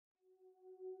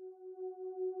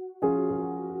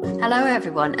Hello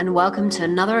everyone, and welcome to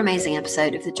another amazing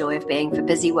episode of The Joy of Being for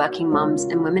busy working mums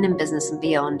and women in business and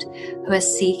beyond who are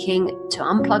seeking to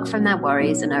unplug from their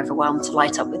worries and overwhelm to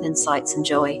light up with insights and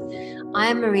joy.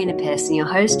 I am Marina Pearson, your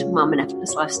host, mum and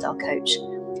effortless lifestyle coach.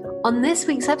 On this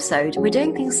week's episode, we're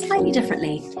doing things slightly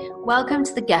differently. Welcome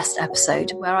to the guest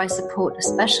episode where I support a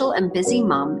special and busy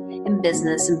mum in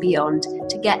business and beyond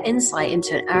to get insight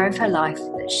into an area of her life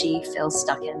that she feels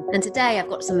stuck in. And today I've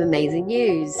got some amazing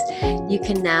news. You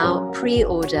can now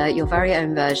pre-order your very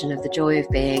own version of The Joy of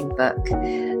Being book,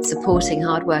 supporting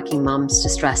hardworking mums to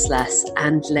stress less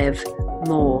and live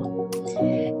more.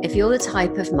 If you're the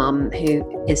type of mum who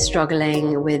is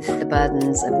struggling with the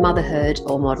burdens of motherhood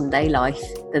or modern day life,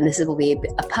 then this will be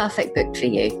a perfect book for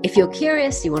you. If you're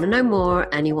curious, you want to know more,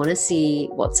 and you want to see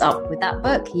what's up with that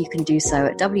book, you can do so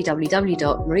at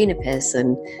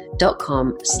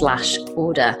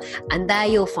www.marinapearson.com/order. And there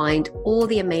you'll find all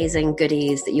the amazing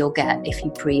goodies that you'll get if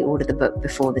you pre-order the book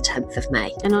before the 10th of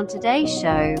May. And on today's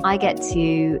show, I get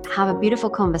to have a beautiful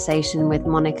conversation with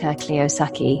Monicka, Clio,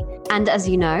 Sakki. And as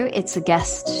you know, it's a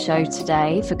guest show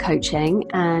today for coaching,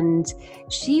 and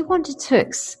she wanted to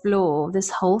explore this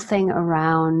whole thing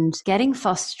around getting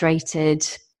frustrated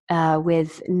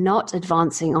with not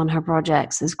advancing on her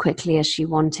projects as quickly as she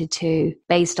wanted to,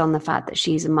 based on the fact that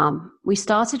she's a mum. We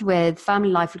started with family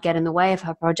life would get in the way of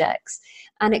her projects,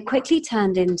 and it quickly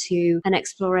turned into an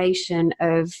exploration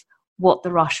of what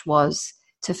the rush was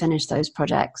to finish those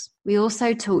projects. We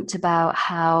also talked about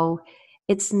how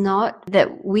it's not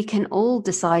that we can all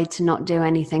decide to not do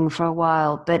anything for a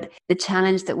while, but the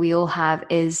challenge that we all have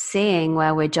is seeing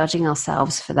where we're judging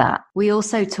ourselves for that. We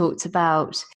also talked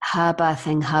about her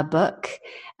birthing her book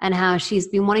and how she's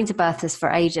been wanting to birth this for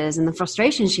ages and the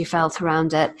frustration she felt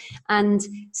around it, and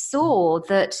saw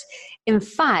that, in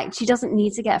fact, she doesn't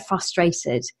need to get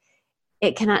frustrated.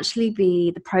 It can actually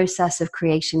be the process of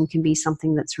creation can be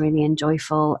something that's really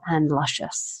enjoyable and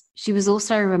luscious. She was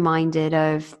also reminded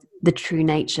of the true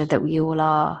nature that we all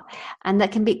are, and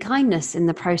that can be kindness in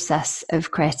the process of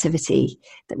creativity,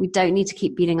 that we don't need to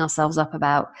keep beating ourselves up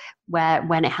about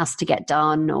when it has to get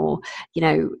done, or,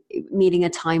 meeting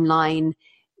a timeline,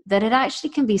 that it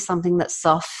actually can be something that's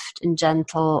soft and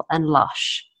gentle and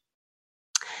lush.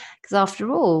 Because after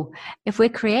all, if we're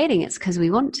creating, it's because we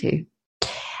want to.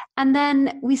 And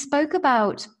then we spoke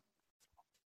about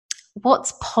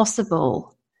what's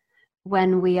possible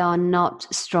when we are not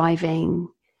striving,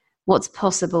 what's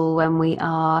possible when we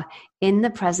are in the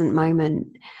present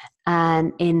moment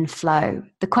and in flow.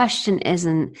 The question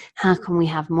isn't how can we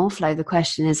have more flow? The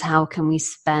question is how can we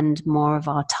spend more of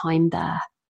our time there?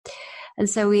 And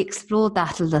so we explored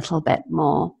that a little bit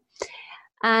more.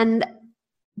 And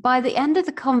by the end of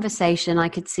the conversation, I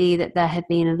could see that there had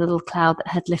been a little cloud that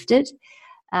had lifted.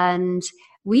 And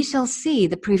we shall see.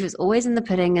 The proof is always in the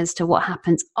pudding as to what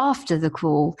happens after the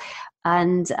call.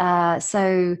 And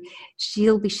so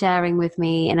she'll be sharing with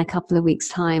me in a couple of weeks'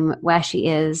 time where she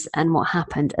is and what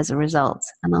happened as a result.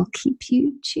 And I'll keep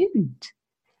you tuned.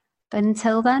 But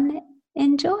until then,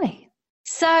 enjoy.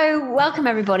 So welcome,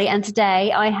 everybody. And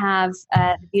today I have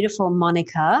the beautiful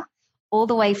Monicka, all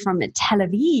the way from Tel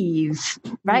Aviv.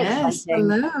 Right? Yes,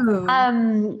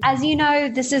 hello. As you know,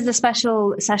 this is the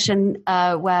special session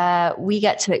where we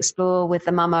get to explore with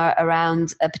the mama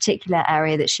around a particular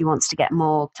area that she wants to get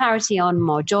more clarity on,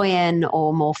 more joy in,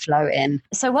 or more flow in.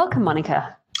 So welcome,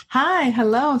 Monicka. Hi,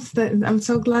 hello. I'm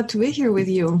so glad to be here with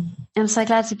you. I'm so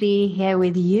glad to be here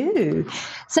with you.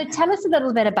 So tell us a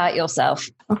little bit about yourself.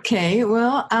 Okay,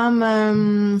 well,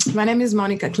 my name is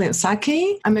Monicka Clio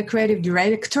Sakki. I'm a creative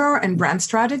director and brand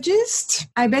strategist.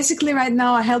 I basically right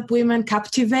now I help women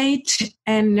captivate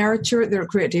and nurture their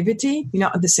creativity,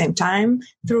 at the same time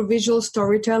through visual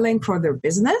storytelling for their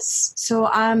business. So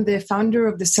I'm the founder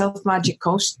of the Self-Magic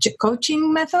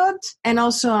coaching method, and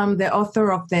also I'm the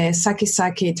author of the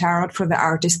Sakki Tarot for the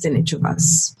artist in each of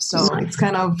us. So it's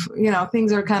kind of,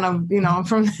 things are kind of,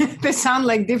 from they sound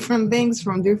like different things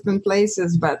from different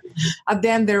places, but at the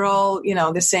end they're all,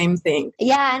 the same thing.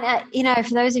 Yeah, and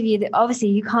for those of you that obviously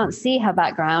you can't see her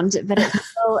background, but it's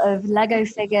full of Lego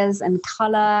figures and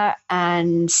color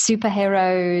and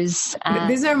superheroes.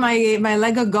 These are my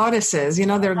Lego goddesses.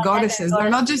 They're goddesses. They're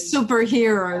not just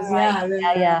superheroes.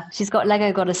 Right. Yeah. She's got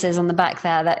Lego goddesses on the back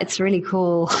there. It's really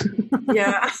cool.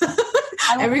 Yeah.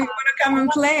 Everyone come and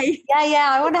play. Yeah.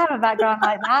 I want to have a background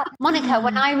like that. Monicka,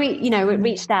 when I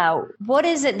reached out, what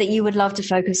is it that you would love to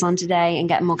focus on today and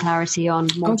get more clarity on,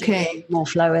 more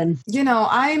flow in?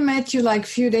 I met you like a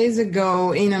few days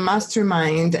ago in a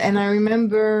mastermind, and I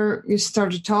remember you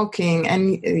started talking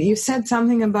and you said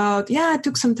something about, I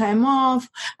took some time off.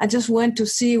 I just went to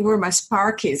see where my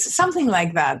spark is. Something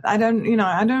like that. I don't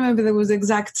remember there was the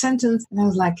exact sentence. And I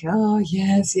was like, oh,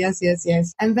 yes.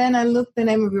 And then I looked the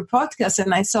name of your podcast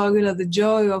and I saw, the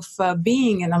joy of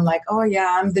being. And I'm like, oh,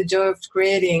 yeah, I'm the joy of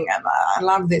creating. And I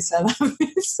love this.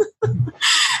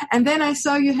 And then I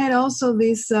saw you had also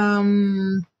this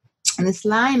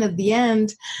line at the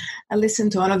end. I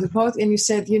listened to one of the podcasts and you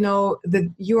said,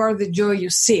 that you are the joy you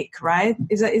seek, right?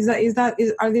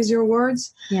 Are these your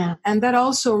words? Yeah. And that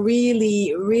also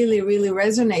really, really, really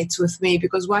resonates with me,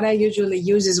 because what I usually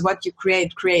use is what you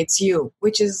create creates you,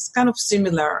 which is kind of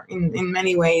similar in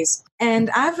many ways.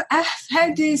 And I've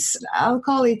had this, I'll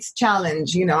call it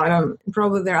challenge,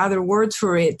 probably there are other words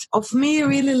for it, of me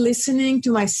really listening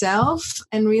to myself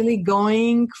and really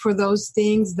going for those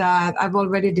things that I've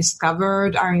already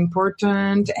discovered are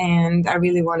important and I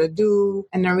really want to do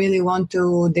and I really want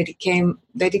to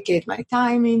dedicate my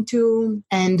time into.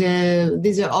 And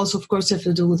these are also, of course, have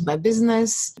to do with my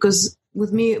business, because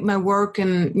with me, my work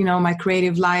and, my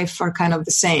creative life are kind of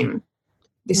the same.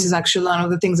 This is actually one of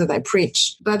the things that I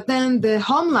preach. But then the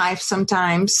home life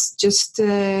sometimes just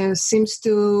seems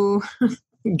to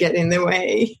get in the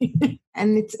way.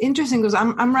 And it's interesting because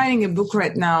I'm writing a book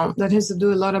right now that has to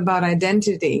do a lot about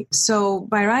identity. So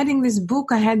by writing this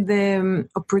book, I had the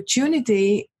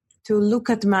opportunity to look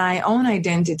at my own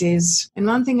identities. And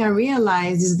one thing I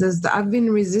realized is that I've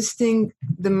been resisting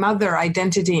the mother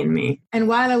identity in me. And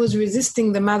while I was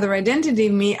resisting the mother identity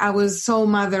in me, I was so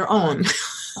mother on.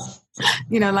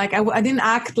 I didn't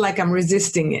act like I'm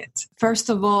resisting it. First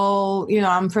of all,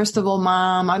 I'm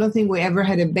mom. I don't think we ever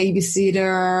had a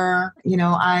babysitter.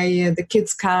 The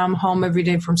kids come home every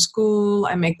day from school.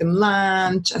 I make them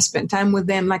lunch. I spend time with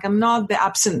them. I'm not the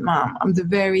absent mom. I'm the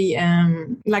very,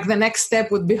 the next step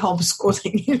would be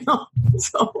homeschooling,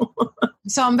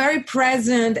 So I'm very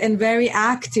present and very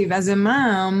active as a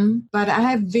mom, but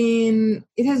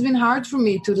it has been hard for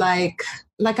me to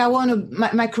I want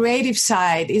to, my creative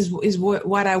side is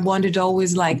what I wanted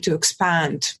always to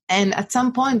expand. And at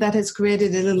some point that has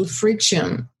created a little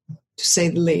friction, to say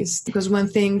the least, because when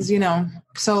things,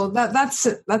 so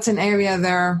that's an area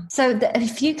there. So a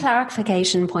few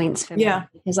clarification points for me,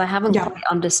 because I haven't quite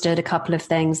understood a couple of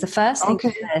things. The first thing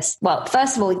is this. Well,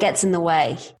 first of all, it gets in the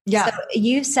way. Yeah. So are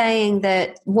you saying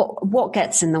that what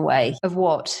gets in the way of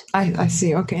what? I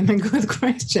see. Okay. A good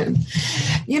question.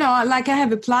 I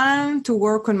have a plan to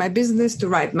work on my business, to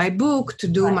write my book, to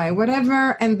do my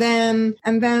whatever. And then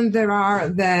there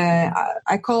are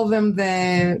I call them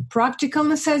the practical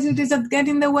necessities that get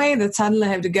in the way, that suddenly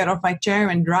I have to get off my chair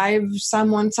and drive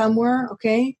someone somewhere.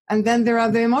 Okay. And then there are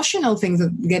the emotional things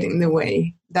that get in the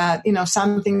way, that,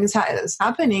 something is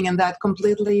happening and that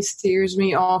completely steers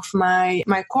me off my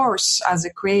course as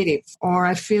a creative. Or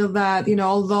I feel that,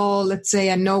 although let's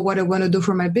say I know what I want to do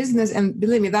for my business, and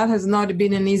believe me, that has not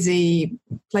been an easy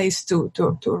place to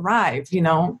arrive,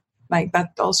 that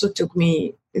also took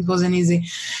me. It wasn't easy.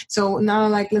 So now,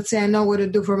 let's say I know what to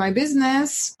do for my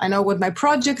business. I know what my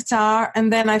projects are.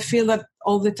 And then I feel that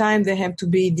all the time they have to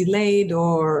be delayed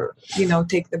or,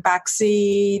 take the back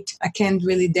seat. I can't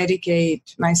really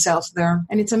dedicate myself there.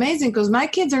 And it's amazing because my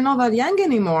kids are not that young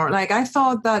anymore. I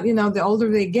thought that, the older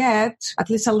they get, at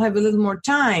least I'll have a little more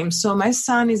time. So my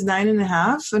son is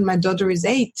 9.5 and my daughter is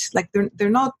 8. They're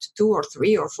not 2 or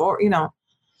 3 or 4,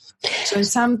 So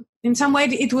in some way,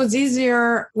 it was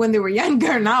easier when they were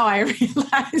younger. Now I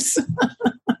realize.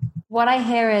 What I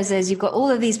hear is you've got all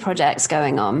of these projects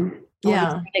going on, all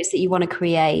these projects that you want to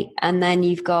create, and then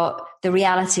you've got the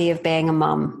reality of being a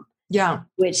mum. Yeah,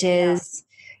 which is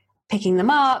picking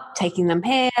them up, taking them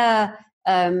here.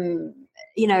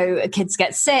 Kids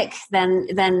get sick, then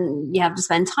you have to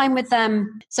spend time with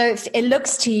them. So if it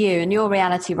looks to you, in your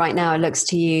reality right now, it looks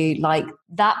to you like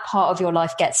that part of your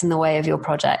life gets in the way of your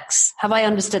projects. Have I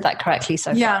understood that correctly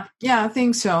so far? Yeah, I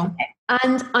think so.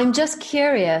 And I'm just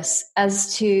curious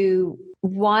as to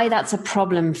why that's a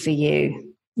problem for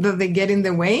you. That they get in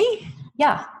the way?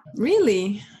 Yeah.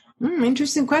 Really?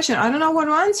 Interesting question. I don't know what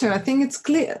to answer. I think it's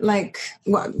clear,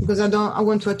 because I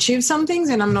want to achieve some things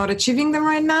and I'm not achieving them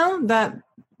right now. That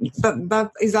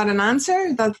is that an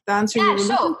answer? That's the answer you were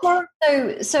looking for?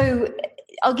 So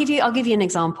I'll give you an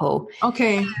example.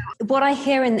 Okay. What I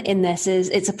hear in this is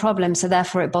it's a problem, so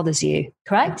therefore it bothers you.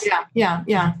 Correct? Yeah.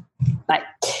 Right.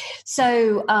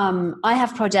 So I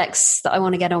have projects that I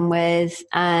want to get on with,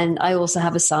 and I also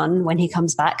have a son when he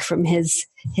comes back from his.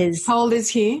 How old is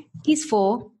he? He's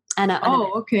 4.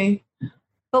 Okay.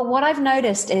 But what I've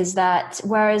noticed is that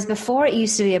whereas before it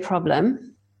used to be a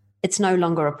problem, it's no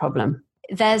longer a problem.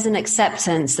 There's an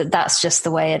acceptance that that's just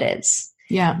the way it is.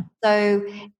 Yeah. So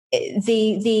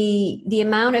the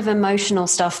amount of emotional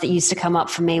stuff that used to come up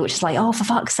for me, which is like, oh, for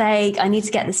fuck's sake, I need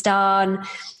to get this done.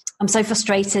 I'm so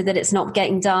frustrated that it's not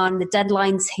getting done. The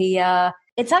deadline's here.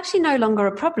 It's actually no longer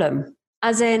a problem.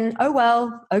 As in, oh,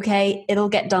 well, okay, it'll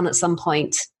get done at some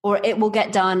point, or it will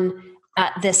get done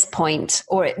at this point,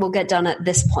 or it will get done at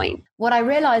this point. What I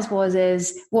realized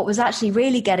is what was actually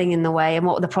really getting in the way and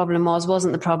what the problem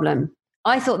wasn't the problem.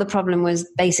 I thought the problem was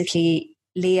basically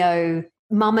Leo,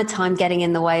 mama time getting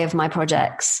in the way of my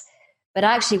projects. But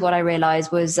actually what I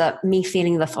realized was me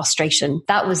feeling the frustration.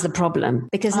 That was the problem,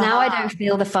 because now I don't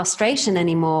feel the frustration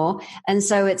anymore. And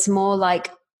so it's more like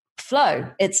flow.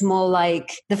 It's more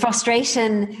like the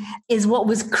frustration is what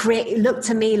was looked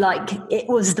to me like it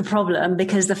was the problem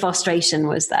because the frustration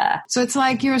was there. So it's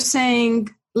like you're saying,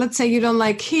 let's say you don't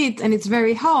like heat and it's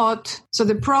very hot. So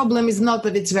the problem is not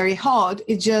that it's very hot.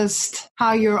 It's just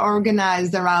how you're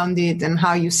organized around it and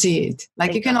how you see it.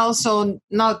 Like you can also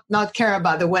not care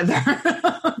about the weather.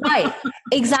 Right.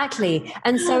 Exactly.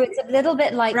 And so it's a little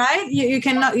bit like, right. You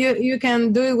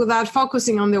can do it without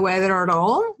focusing on the weather at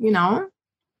all,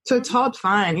 So it's hot,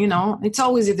 fine, It's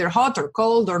always either hot or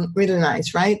cold or really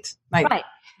nice, right? Like, right.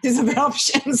 These are the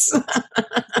options.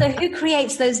 So who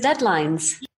creates those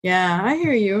deadlines? Yeah, I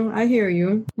hear you. I hear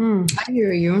you.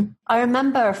 I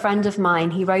remember a friend of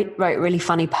mine, he wrote a really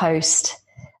funny post,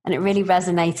 and it really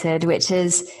resonated, which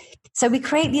is, so we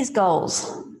create these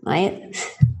goals, right?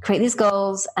 Create these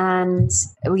goals and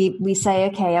we say,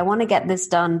 okay, I want to get this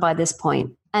done by this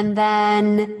point. And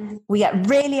then we get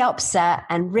really upset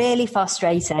and really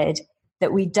frustrated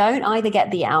that we don't either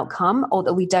get the outcome or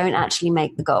that we don't actually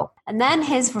make the goal. And then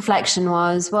his reflection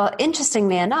was, well,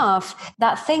 interestingly enough,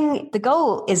 the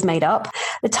goal is made up.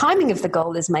 The timing of the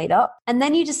goal is made up. And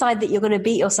then you decide that you're going to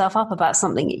beat yourself up about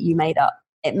something that you made up.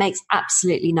 It makes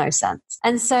absolutely no sense.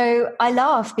 And so I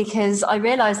laugh because I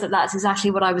realized that that's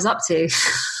exactly what I was up to.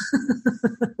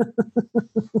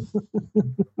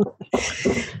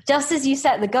 Just as you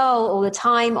set the goal or the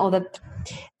time or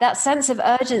that sense of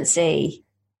urgency,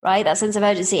 right? That sense of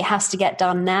urgency, it has to get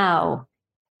done now.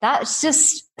 That's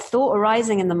just thought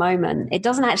arising in the moment. It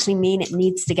doesn't actually mean it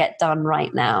needs to get done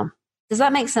right now. Does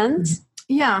that make sense?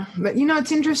 Yeah, but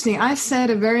it's interesting. I set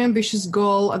a very ambitious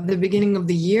goal at the beginning of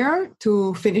the year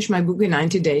to finish my book in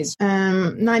 90 days.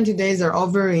 90 days are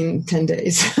over in 10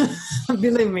 days.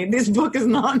 Believe me, this book is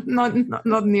not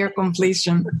near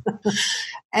completion.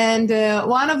 And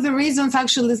one of the reasons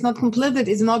actually it's not completed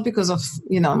is not because of,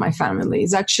 my family.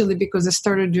 It's actually because I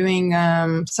started doing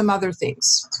some other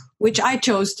things, which I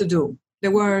chose to do. They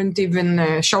weren't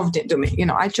even shoved into me.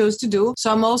 I chose to do.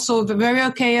 So I'm also very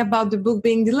okay about the book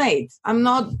being delayed. I'm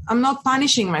not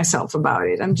punishing myself about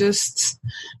it.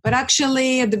 But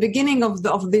actually at the beginning of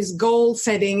this goal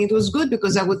setting, it was good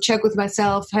because I would check with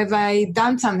myself, have I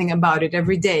done something about it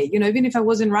every day? Even if I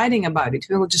wasn't writing about it,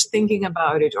 I was just thinking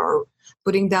about it or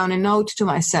putting down a note to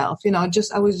myself,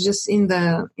 I was just in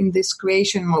this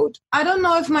creation mode. I don't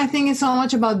know if my thing is so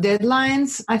much about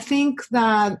deadlines. I think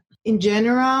that in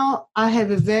general, I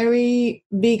have a very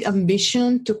big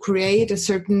ambition to create a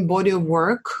certain body of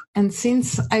work. And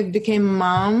since I became a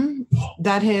mom,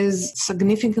 that has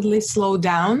significantly slowed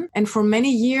down. And for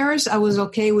many years, I was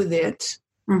okay with it.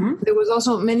 Mm-hmm. There was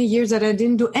also many years that I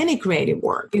didn't do any creative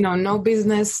work, no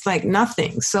business, like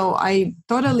nothing. So I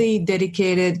totally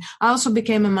dedicated. I also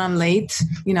became a mom late,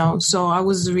 so I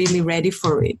was really ready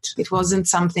for it. It wasn't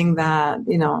something that,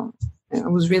 I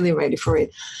was really ready for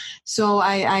it. So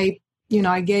I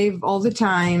gave all the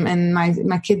time, and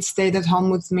my kids stayed at home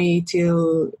with me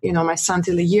till, my son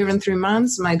till 1 year and 3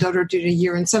 months, my daughter till 1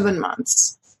 year and 7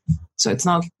 months. So it's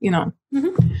not,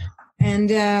 Mm-hmm.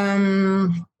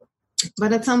 And,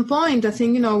 but at some point, I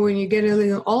think, when you get a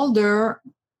little older,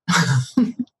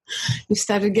 you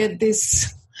start to get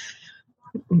this,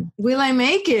 will I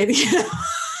make it?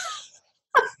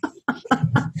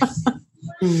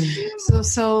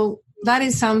 So that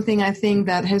is something I think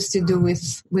that has to do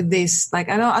with this. Like,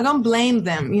 I don't blame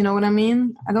them. You know what I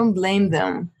mean? I don't blame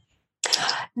them.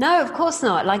 No, of course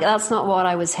not. Like, that's not what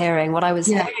I was hearing. What I was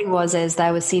hearing was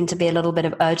there seemed to be a little bit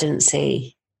of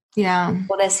urgency. Yeah.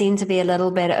 Or there seemed to be a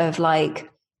little bit of like,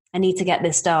 I need to get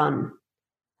this done.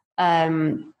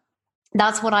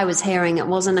 That's what I was hearing. It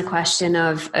wasn't a question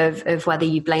of whether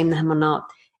you blame them or not.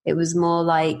 It was more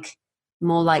like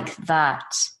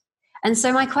that. And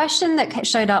so my question that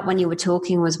showed up when you were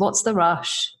talking was, what's the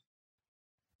rush?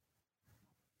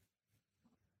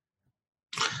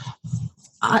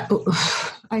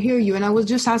 I hear you. And I was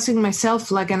just asking myself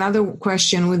like another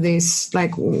question with this,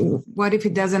 like, what if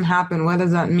it doesn't happen? What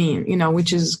does that mean? You know,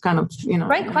 which is kind of, you know.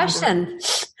 Great question.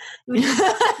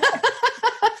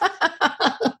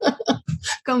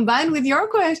 Combined with your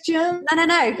question. No.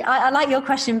 I like your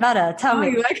question better. Tell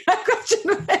me. You like that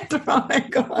question better? Oh my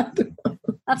God.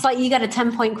 That's like you get a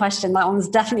 10-point question. That one's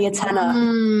definitely a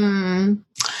 10er.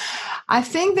 I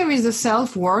think there is a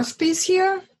self-worth piece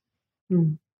here.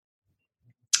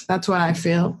 That's what I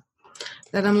feel.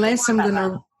 That unless I'm going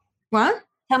to... What?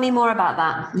 Tell me more about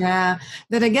that. Yeah.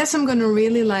 That I guess I'm going to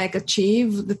really like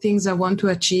achieve the things I want to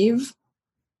achieve.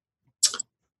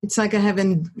 It's like I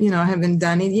haven't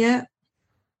done it yet.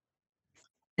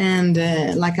 And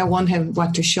like I won't have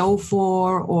what to show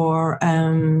for or,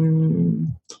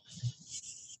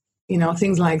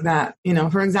 things like that. You know,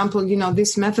 for example,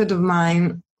 this method of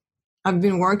mine, I've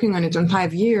been working on it on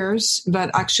 5 years,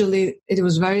 but actually it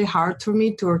was very hard for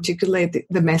me to articulate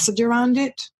the message around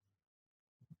it.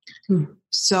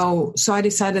 So I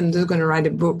decided I'm just going to write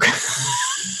a book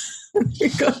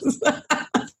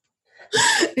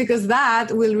because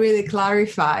that will really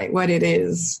clarify what it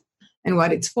is and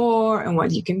what it's for and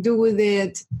what you can do with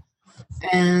it.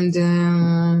 And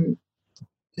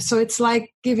so it's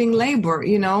like giving labor,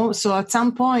 so at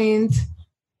some point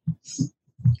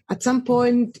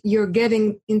you're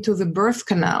getting into the birth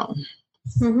canal.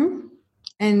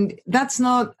 And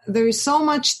there is so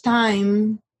much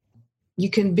time you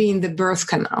can be in the birth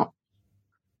canal.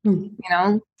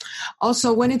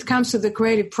 Also when it comes to the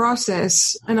creative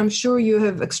process, and I'm sure you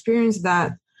have experienced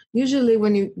that, usually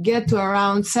when you get to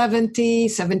around 70,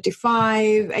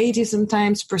 75, 80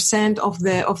 sometimes % of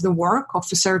the work of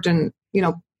a certain,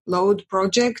 load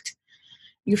project,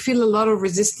 you feel a lot of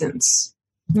resistance.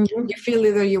 You feel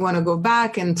either you want to go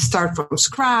back and start from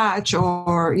scratch,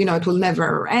 or, it will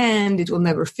never end. It will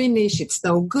never finish. It's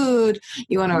no good.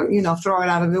 You want to, throw it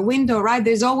out of the window, right?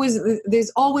 There's always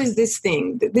this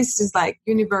thing. This is like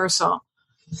universal.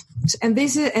 And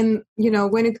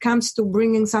when it comes to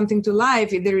bringing something to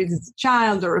life, either it's a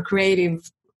child or a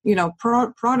creative,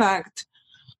 product,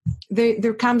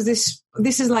 there comes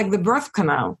this is like the birth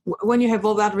canal. When you have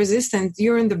all that resistance,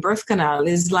 you're in the birth canal.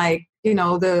 Is like,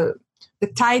 the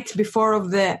tight before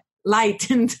of the light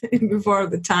and before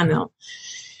the tunnel.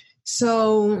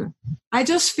 So I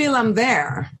just feel I'm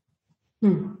there.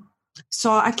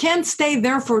 So I can't stay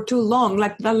there for too long.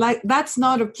 Like that's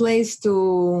not a place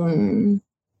to...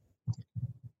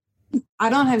 I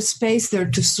don't have space there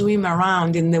to swim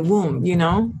around in the womb,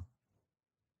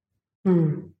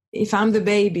 If I'm the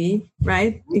baby,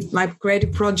 right? If my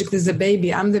creative project is a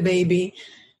baby, I'm the baby.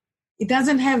 It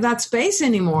doesn't have that space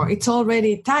anymore. It's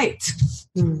already tight.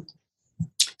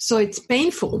 So it's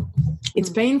painful. It's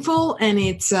painful, and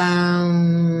it's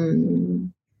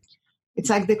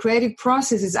like the creative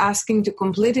process is asking to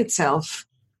complete itself.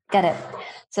 Get it.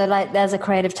 So like there's a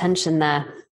creative tension there.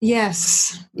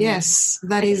 Yes.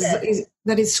 That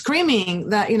is screaming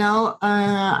that,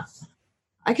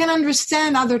 I can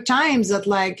understand other times that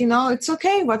it's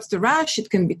okay. What's the rush?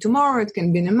 It can be tomorrow. It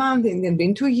can be in a month. It can be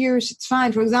in 2 years. It's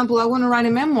fine. For example, I want to write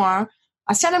a memoir.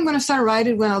 I said I'm going to start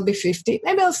writing when I'll be 50.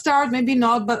 Maybe I'll start, maybe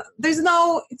not, but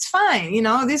it's fine.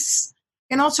 This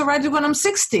can also write it when I'm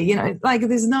 60,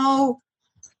 there's no,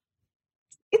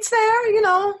 it's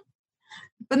there,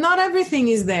 but not everything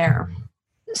is there.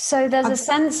 So there's a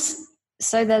sense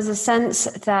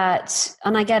that,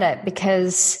 and I get it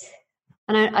because,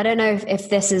 and I don't know if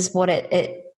this is what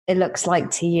it looks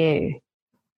like to you,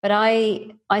 but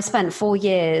I spent 4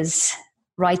 years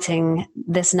writing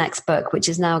this next book, which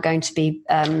is now going to be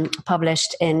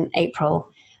published in April.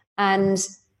 And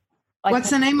what's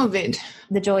the name of it?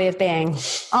 The Joy of Being.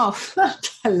 Oh,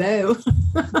 hello.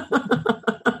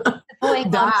 Boy,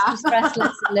 I'm stressed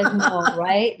less and live more,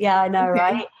 right? Yeah, I know,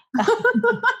 right?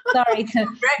 Sorry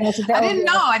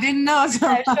I didn't know. No,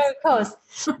 sure, of course.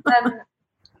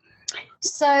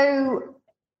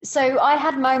 So I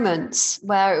had moments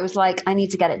where it was like, I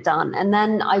need to get it done. And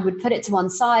then I would put it to one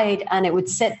side and it would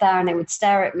sit there and it would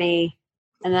stare at me.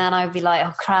 And then I would be like,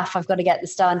 oh crap, I've got to get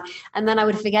this done. And then I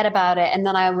would forget about it. And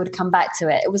then I would come back to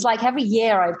it. It was like every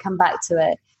year I'd come back to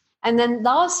it. And then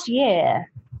last year,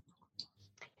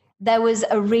 there was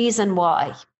a reason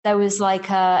why. There was like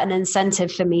an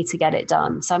incentive for me to get it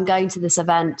done. So I'm going to this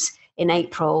event in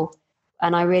April,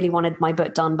 and I really wanted my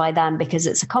book done by then because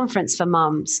it's a conference for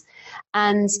mums.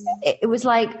 And it was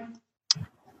like,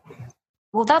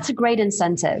 well, that's a great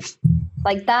incentive.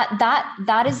 Like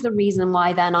that is the reason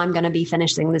why then I'm going to be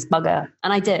finishing this bugger.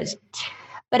 And I did.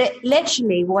 But it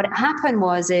literally, what happened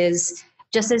is,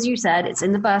 just as you said, it's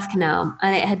in the birth canal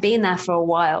and it had been there for a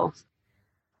while.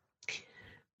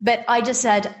 But I just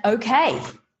said, okay,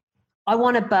 I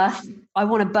want to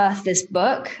birth this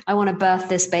book. I want to birth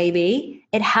this baby.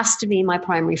 It has to be my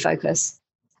primary focus.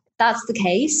 If that's the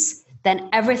case, then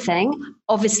everything,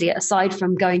 obviously, aside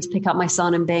from going to pick up my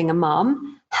son and being a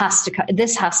mom,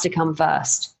 this has to come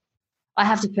first. I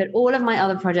have to put all of my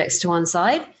other projects to one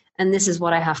side, and this is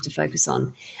what I have to focus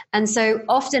on. And so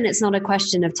often it's not a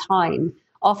question of time.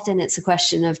 Often it's a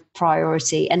question of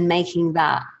priority and making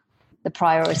that the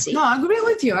priority. No, I agree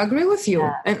with you.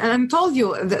 Yeah. And I told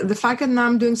you the fact that now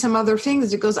I'm doing some other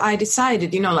things because I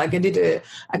decided, like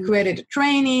I created a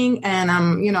training and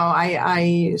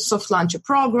I soft launch a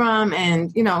program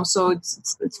and, so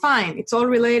it's fine. It's all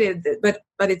related, but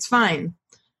it's fine.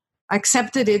 I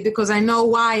accepted it because I know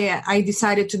why I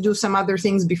decided to do some other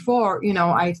things before,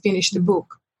 I finished the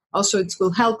book. Also, it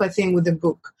will help, I think, with the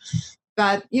book.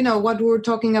 But, what we were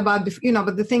talking about,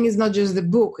 but the thing is not just the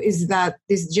book, is that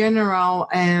this general,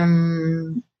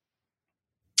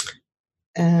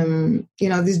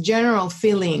 this general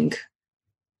feeling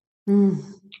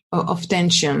of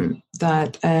tension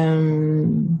that,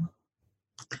 and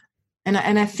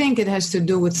I think it has to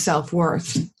do with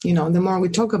self-worth. The more we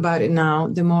talk about it now,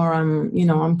 the more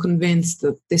I'm convinced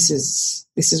that this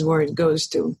is where it goes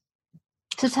to.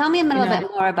 So tell me a little bit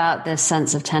more about this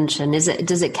sense of tension. Is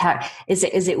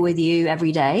it with you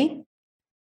every day?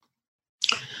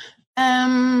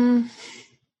 The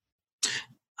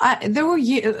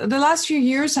last few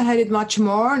years I had it much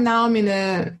more. Now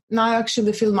I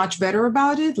actually feel much better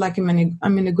about it. Like I'm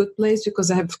in a good place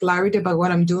because I have clarity about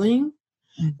what I'm doing.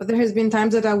 But there has been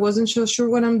times that I wasn't so sure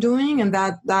what I'm doing, and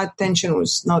that tension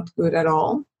was not good at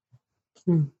all.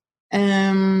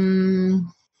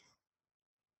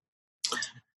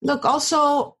 Look,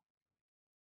 also,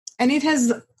 and it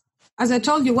has, as I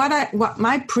told you, what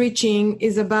my preaching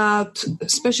is about,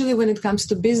 especially when it comes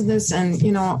to business and,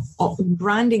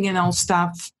 branding and all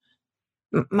stuff.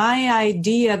 My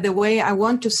idea, the way I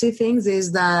want to see things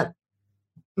is that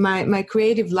my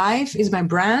creative life is my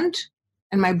brand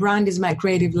and my brand is my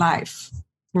creative life.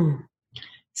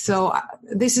 So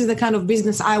this is the kind of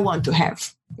business I want to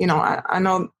have. I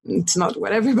know it's not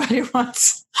what everybody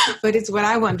wants, but it's what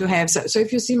I want to have. So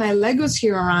if you see my Legos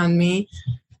here around me,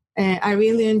 I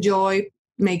really enjoy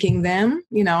making them.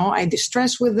 I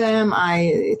distress with them.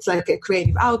 It's like a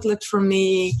creative outlet for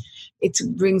me. It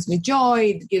brings me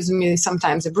joy. It gives me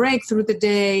sometimes a break through the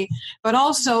day. But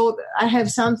also I have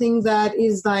something that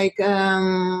is like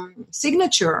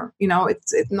signature.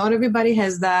 Not everybody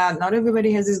has that. Not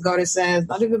everybody has these goddesses.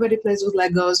 Not everybody plays with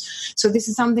Legos. So this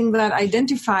is something that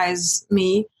identifies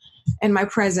me and my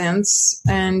presence.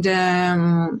 And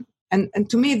to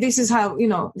me, this is how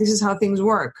things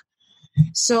work.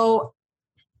 So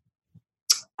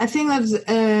I think that,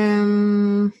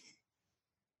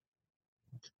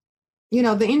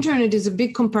 the internet is a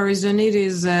big comparison. It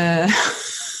is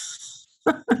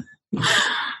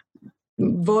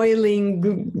boiling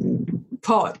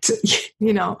pot,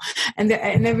 and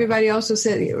everybody also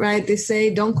said, right? They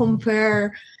say, don't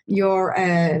compare your,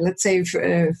 let's say,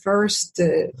 first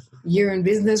year in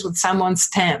business with someone's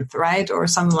 10th, right? Or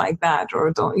something like that.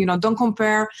 Or don't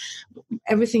compare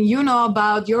everything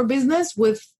about your business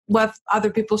with what other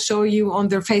people show you on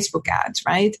their Facebook ads,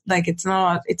 right? Like it's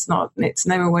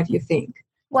never what you think.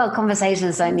 Well,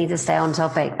 conversations don't need to stay on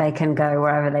topic. They can go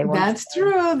wherever they want.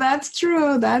 That's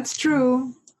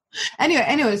true.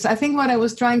 Anyways, I think what I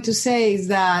was trying to say is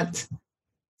that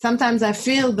sometimes I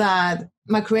feel that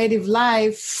my creative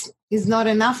life is not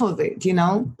enough of it,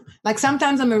 Like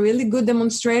sometimes I'm a really good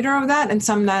demonstrator of that and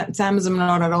sometimes I'm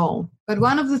not at all. But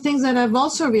one of the things that I've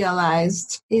also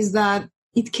realized is that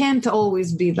it can't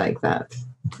always be like that.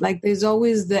 Like there's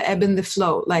always the ebb and the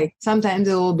flow. Like sometimes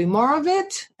there will be more of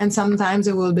it and sometimes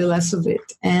there will be less of it.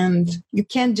 And you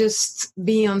can't just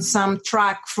be on some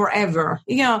track forever.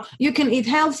 You can eat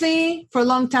healthy for a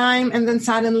long time and then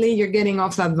suddenly you're getting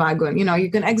off that wagon. You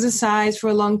can exercise for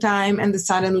a long time and then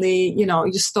suddenly,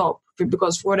 you stop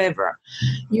because whatever.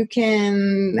 You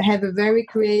can have a very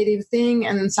creative thing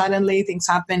and then suddenly things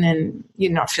happen and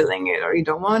you're not feeling it or you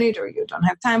don't want it or you don't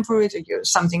have time for it or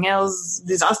something else,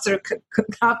 disaster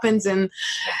happens and,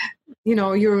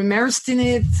 you're immersed in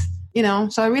it,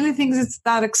 So I really think it's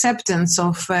that acceptance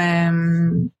of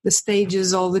the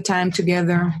stages all the time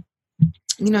together.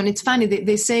 And it's funny,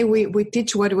 they say we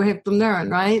teach what we have to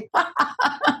learn, right?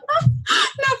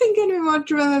 Nothing can be more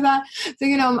true than that. So,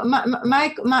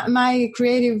 my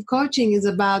creative coaching is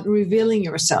about revealing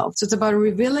yourself. So it's about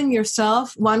revealing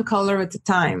yourself one color at a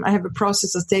time. I have a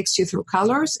process that takes you through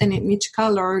colors, and in each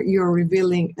color, you're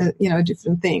revealing, a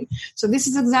different thing. So this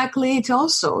is exactly it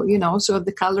also, so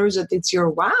the colors that it's your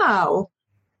wow,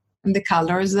 and the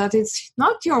colors that it's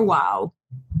not your wow.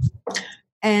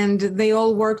 And they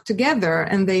all work together,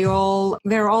 and they're all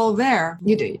there.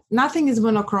 Nothing is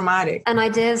monochromatic. And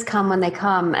ideas come when they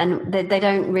come, and they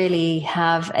don't really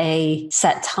have a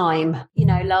set time.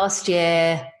 Last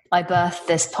year I birthed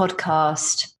this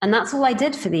podcast, and that's all I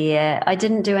did for the year. I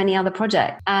didn't do any other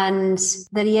project. And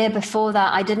the year before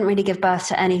that, I didn't really give birth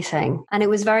to anything. And it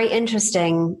was very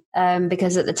interesting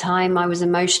because at the time I was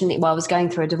I was going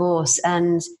through a divorce,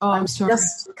 and I'm sorry.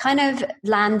 Just kind of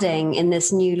landing in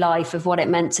this new life of what it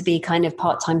meant to be kind of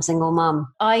part-time single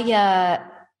mum.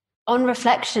 On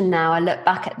reflection now, I look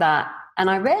back at that and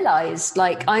I realized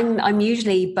I'm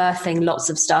usually birthing lots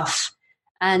of stuff.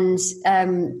 And,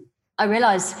 I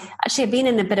realized actually I've been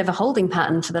in a bit of a holding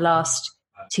pattern for the last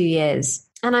 2 years.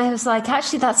 And I was like,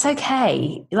 actually, that's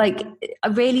okay. I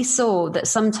really saw that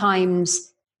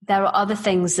sometimes there are other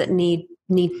things that need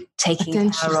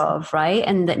taking care of, right?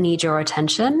 And that need your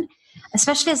attention,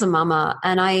 especially as a mama.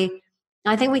 And I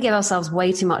think we give ourselves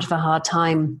way too much of a hard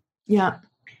time. Yeah.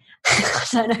 I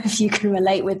don't know if you can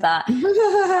relate with that.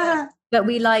 But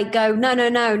we go, no,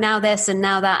 now this and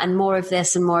now that and more of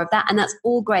this and more of that. And that's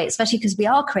all great, especially because we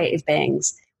are creative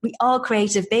beings. We are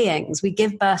creative beings. We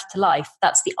give birth to life.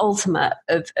 That's the ultimate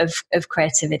of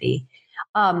creativity.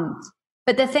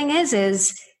 But the thing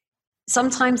is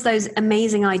sometimes those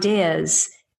amazing ideas,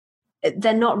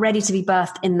 they're not ready to be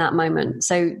birthed in that moment.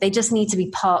 So they just need to be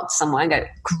parked somewhere and go,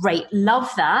 great,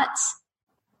 love that.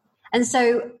 And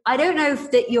so I don't know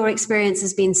if that your experience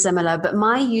has been similar, but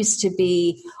mine used to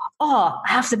be, I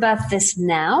have to birth this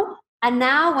now. And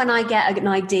now when I get an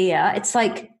idea, it's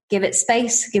give it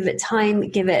space, give it time,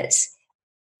 give it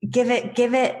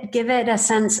a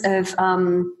sense of,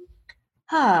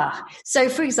 So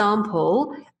for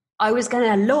example, I was going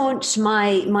to launch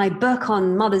my book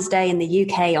on Mother's Day in the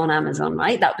UK on Amazon,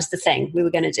 right? That was the thing we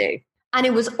were going to do. And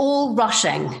it was all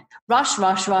rushing, rush.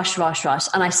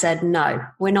 And I said, no,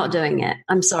 we're not doing it.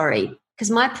 I'm sorry. Because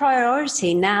my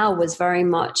priority now was very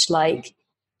much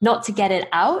not to get it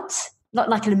out, not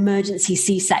like an emergency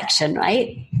C-section,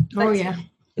 right?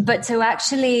 But to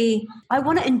actually, I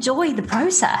want to enjoy the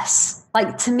process.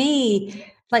 To me,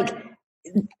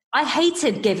 I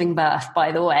hated giving birth,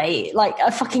 by the way.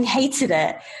 I fucking hated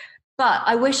it. But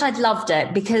I wish I'd loved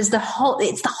it because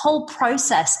it's the whole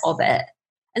process of it.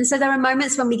 And so there are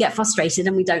moments when we get frustrated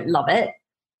and we don't love it.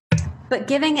 But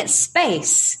giving it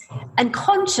space and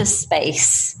conscious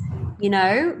space,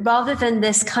 rather than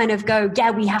this kind of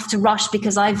we have to rush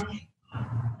because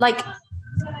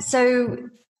so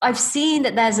I've seen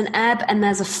that there's an ebb and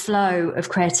there's a flow of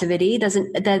creativity. But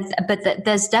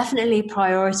there's definitely a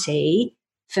priority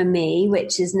for me,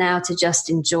 which is now to just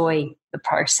enjoy the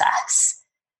process,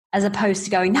 as opposed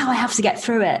to going, no, I have to get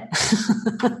through it.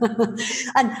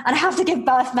 and I have to give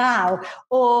birth now.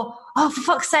 Or, for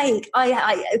fuck's sake,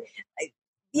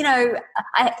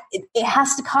 it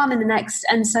has to come in the next.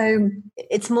 And so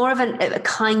it's more of a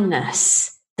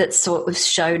kindness that's sort of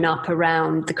shown up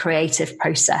around the creative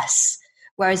process.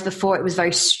 Whereas before it was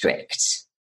very strict.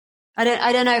 I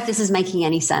don't know if this is making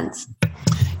any sense.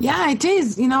 Yeah, it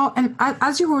is, and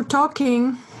as you were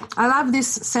talking, I love this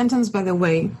sentence, by the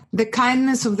way, the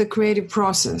kindness of the creative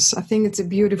process. I think it's a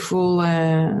beautiful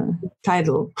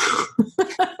title.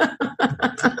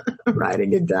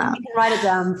 Writing it down. You can write it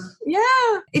down.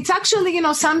 Yeah. It's actually,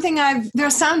 something there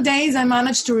are some days I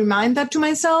manage to remind that to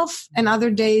myself and other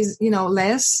days,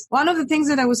 less. One of the things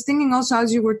that I was thinking also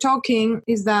as you were talking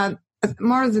is that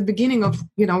more at the beginning of,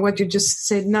 what you just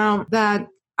said now, that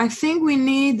I think we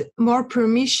need more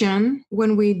permission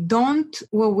when we're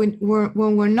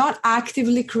not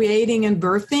actively creating and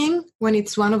birthing, when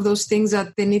it's one of those things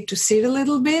that they need to sit a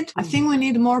little bit. I think we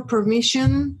need more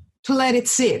permission to let it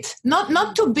sit, not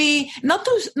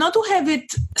to have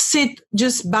it sit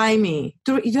just by me.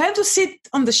 You have to sit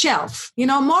on the shelf,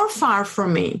 more far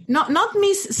from me. Not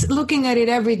me looking at it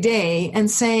every day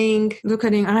and saying, look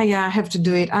at it. I have to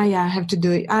do it. I have to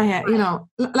do it.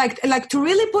 Like to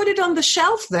really put it on the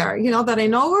shelf there, that I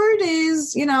know where it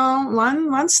is,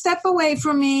 one step away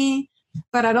from me.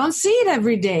 But I don't see it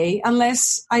every day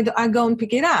unless I go and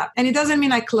pick it up. And it doesn't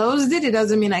mean I closed it. It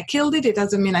doesn't mean I killed it. It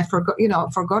doesn't mean I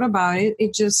forgot about it.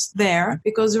 It's just there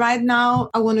because right now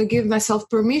I want to give myself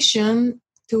permission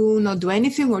to not do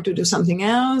anything or to do something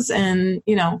else. And,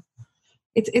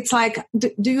 it's like,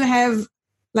 do you have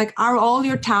Like, are all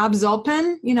your tabs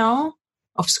open,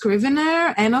 of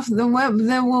Scrivener and of the web,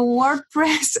 the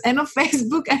WordPress and of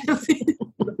Facebook and of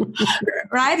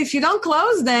right? If you don't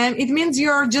close them, it means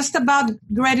you're just about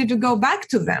ready to go back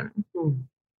to them.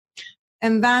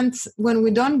 And that's when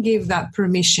we don't give that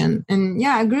permission. And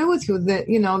yeah, I agree with you that,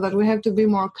 that we have to be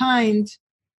more kind.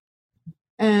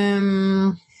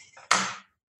 I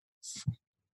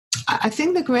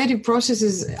think the creative process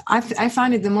is, I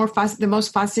find it the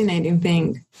most fascinating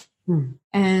thing.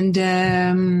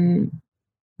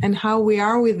 And how we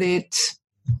are with it.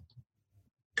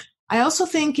 I also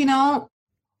think, do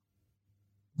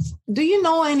you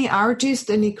know any artist,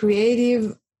 any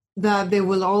creative that they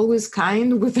will always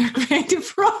kind with their creative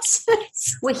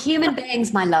process? We're human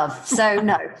beings, my love. So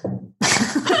no.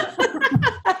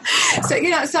 So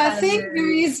I think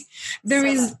there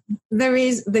is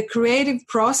the creative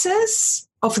process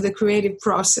of the creative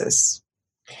process.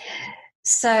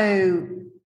 So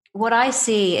what I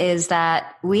see is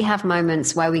that we have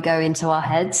moments where we go into our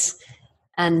heads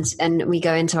and we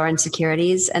go into our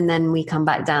insecurities, and then we come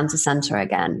back down to center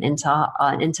again, into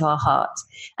our heart,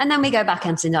 and then we go back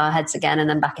into our heads again, and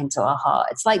then back into our heart.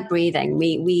 It's like breathing.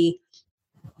 We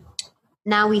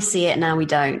now we see it, now we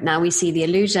don't. Now we see the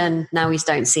illusion, now we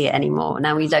don't see it anymore.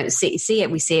 Now we don't see it,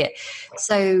 we see it.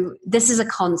 So this is a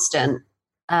constant,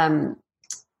 and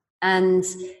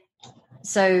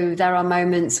so there are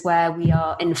moments where we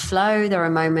are in flow. There are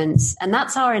moments, and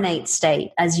that's our innate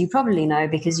state, as you probably know,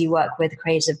 because you work with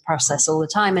creative process all the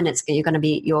time, and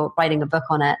you're writing a book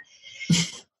on it.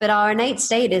 But our innate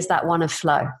state is that one of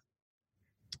flow.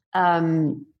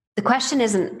 The question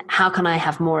isn't how can I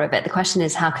have more of it? The question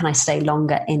is how can I stay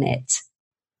longer in it?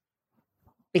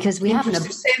 Because we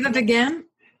haven't. Say that again.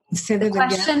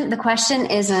 The question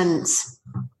isn't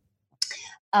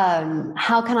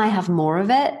how can I have more of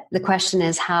it? The question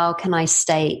is, how can I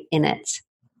stay in it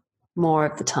more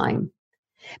of the time?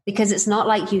 Because it's not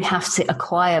like you have to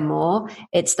acquire more.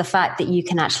 It's the fact that you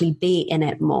can actually be in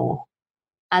it more,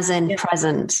 as in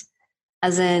present,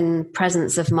 as in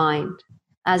presence of mind,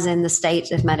 as in the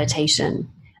state of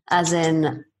meditation, as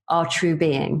in our true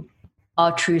being,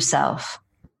 our true self.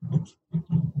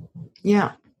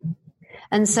 Yeah.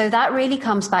 And so that really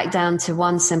comes back down to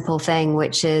one simple thing,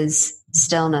 which is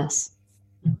stillness,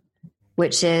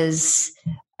 which is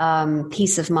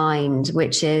peace of mind,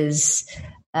 which is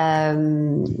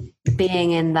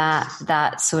being in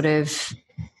that sort of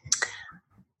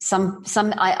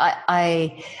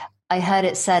I heard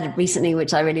it said recently,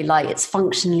 which I really like. It's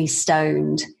functionally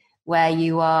stoned, where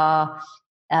you are.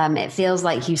 It feels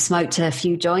like you smoked a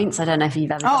few joints. I don't know if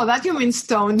you've ever. Oh, that you mean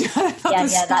stoned?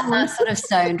 That sort of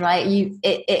stoned, right?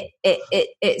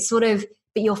 It sort of.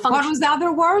 But you're What was the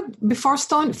other word before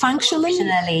stoned?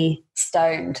 Functionally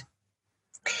stoned.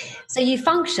 So you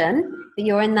function, but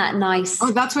you're in that nice.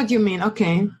 Oh, that's what you mean.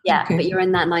 Okay. Yeah, okay. But you're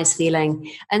in that nice feeling,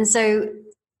 and so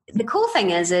the cool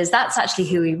thing is that's actually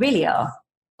who we really are.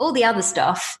 All the other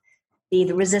stuff,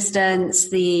 the resistance,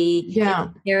 the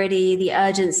insecurity, the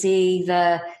urgency,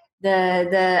 the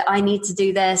I need to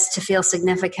do this to feel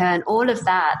significant, all of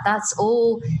that, that's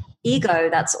all ego,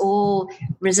 that's all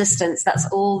resistance, that's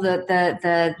all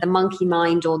the monkey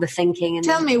mind or the thinking. And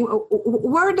tell me,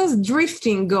 where does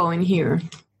drifting go in here?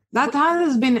 That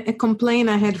has been a complaint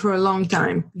I had for a long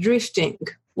time. Drifting.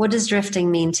 What does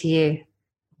drifting mean to you?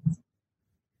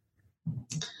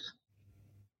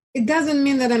 It doesn't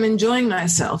mean that I'm enjoying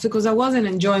myself, because I wasn't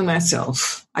enjoying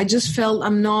myself. I just felt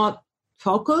I'm not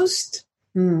focused.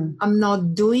 I'm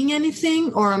not doing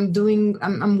anything, or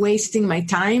I'm wasting my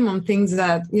time on things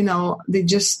that, they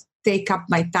just take up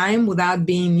my time without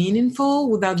being meaningful,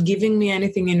 without giving me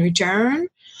anything in return.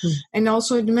 And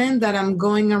also it meant that I'm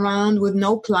going around with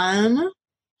no plan,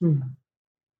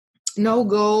 no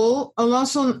goal. And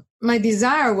also my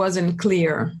desire wasn't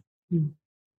clear.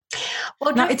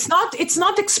 Well, now, it's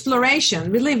not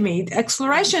exploration. Believe me,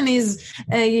 exploration is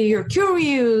you're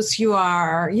curious, you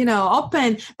are,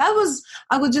 open.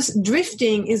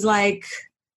 Drifting is like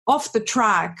off the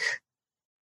track,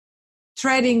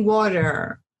 treading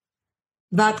water,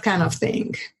 that kind of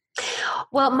thing.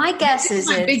 Well, my guess is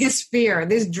my biggest fear,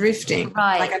 this drifting.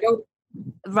 Right.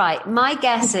 Right. My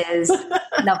guess is,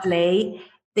 lovely,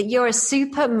 that you're a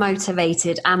super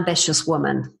motivated, ambitious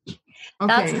woman. Okay.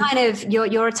 That's kind of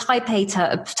you're a type A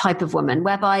type of woman,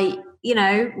 whereby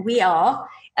we are,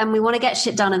 and we want to get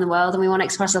shit done in the world, and we want to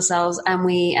express ourselves, and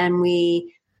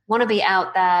we want to be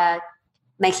out there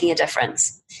making a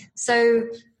difference. So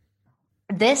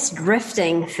this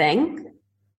drifting thing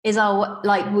is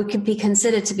we could be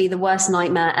considered to be the worst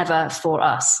nightmare ever for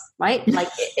us, right? Like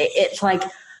it's like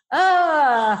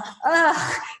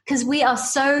because because we are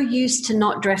so used to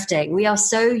not drifting. We are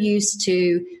so used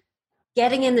to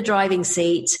getting in the driving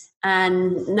seat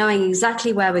and knowing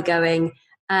exactly where we're going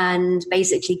and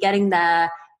basically getting there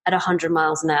at 100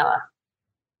 miles an hour.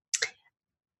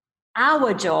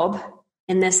 Our job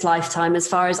in this lifetime, as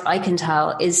far as I can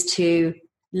tell, is to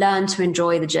learn to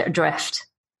enjoy the drift,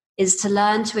 is to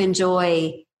learn to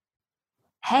enjoy,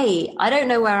 hey, I don't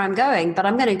know where I'm going, but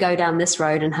I'm going to go down this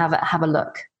road and have a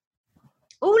look.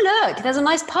 Oh, look, there's a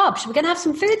nice pub. We're going to have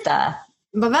some food there.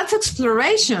 But that's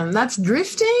exploration. That's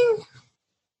drifting.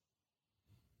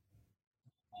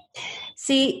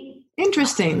 See,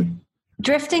 interesting.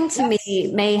 Drifting to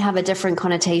me may have a different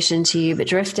connotation to you, but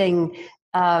drifting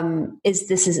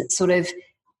is sort of,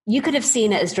 you could have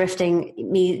seen it as drifting,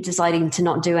 me deciding to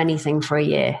not do anything for a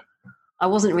year. I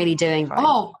wasn't really doing very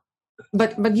well.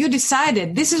 But you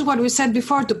decided, this is what we said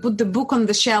before, to put the book on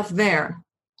the shelf there.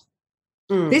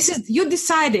 You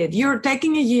decided you're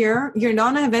taking a year, you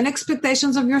don't have any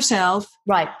expectations of yourself.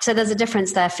 Right. So there's a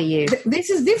difference there for you. This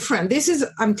is different. This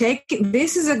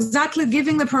is exactly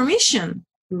giving the permission.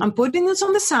 I'm putting this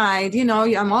on the side.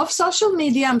 I'm off social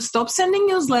media. I'm stop sending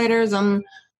newsletters. I'm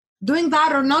doing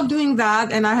that or not doing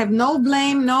that. And I have no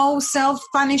blame, no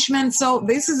self-punishment. So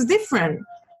this is different.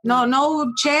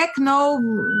 No check, none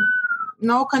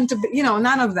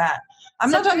of that.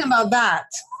 I'm not talking about that.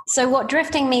 So what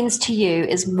drifting means to you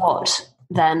is what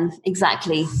then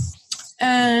exactly?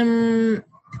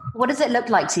 What does it look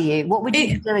like to you? What would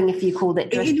you be doing if you called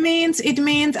it drifting? It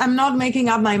means I'm not making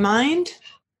up my mind.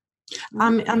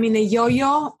 I'm in a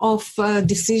yo-yo of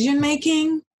decision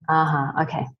making.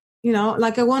 Okay.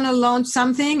 Like I want to launch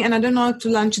something and I don't know how to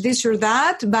launch this or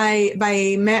that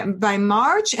by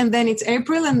March, and then it's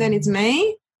April, and then it's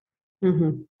May.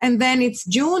 Mm-hmm. And then it's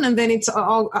June, and then it's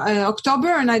October,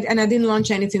 and I didn't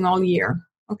launch anything all year.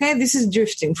 Okay, this is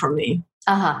drifting for me.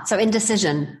 So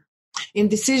indecision.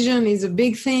 Indecision is a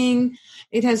big thing.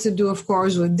 It has to do, of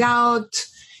course, with doubt.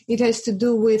 It has to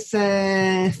do with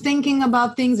thinking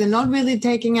about things and not really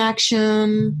taking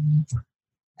action.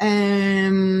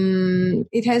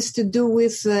 It has to do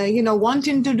with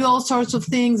wanting to do all sorts of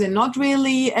things and not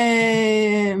really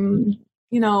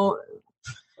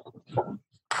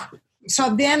So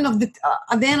at the end of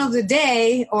the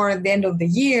day, or at the end of the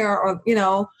year, or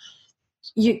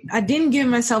I didn't give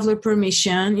myself the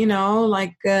permission.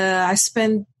 I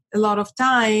spent a lot of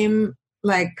time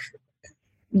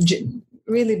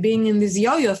really being in this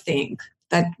yo-yo thing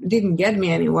that didn't get me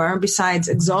anywhere besides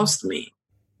exhaust me.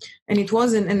 And it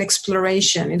wasn't an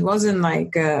exploration. It wasn't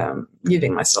like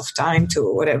giving myself time to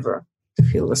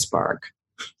feel the spark.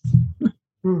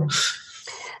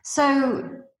 So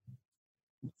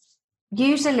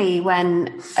usually what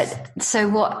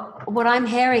I'm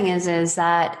hearing is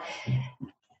that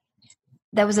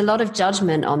there was a lot of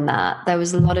judgment on that. There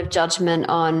was a lot of judgment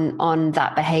on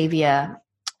that behavior.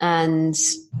 And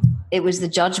it was the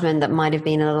judgment that might have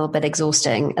been a little bit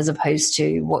exhausting as opposed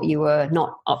to what you were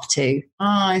not up to.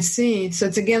 Oh, I see. So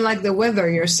it's again like the weather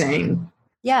you're saying.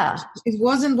 Yeah. It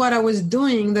wasn't what I was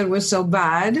doing that was so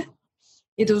bad.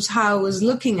 It was how I was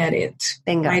looking at it.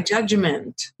 Bingo. My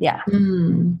judgment. Yeah.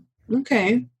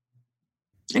 Okay.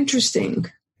 Interesting.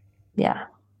 Yeah.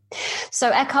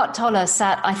 So Eckhart Tolle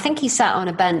sat on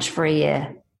a bench for a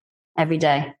year every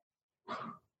day.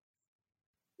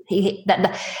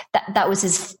 That was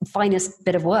his finest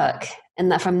bit of work,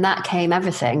 and that from that came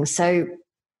everything. So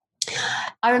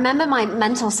I remember my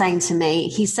mentor saying to me,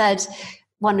 he said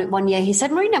one year, he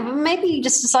said, Marina, maybe you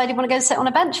just decided you want to go sit on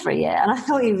a bench for a year. And I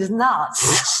thought he was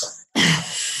nuts.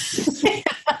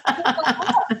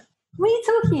 What are you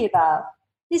talking about?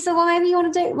 He said, well, maybe you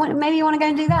want to go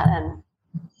and do that then.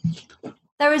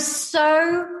 There is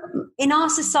in our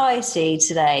society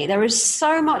today, there is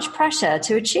so much pressure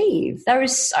to achieve. There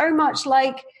is so much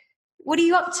what are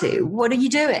you up to? What are you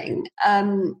doing?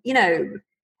 And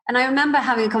I remember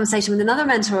having a conversation with another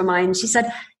mentor of mine. She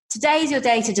said, today is your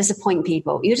day to disappoint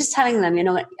people. You're just telling them,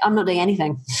 I'm not doing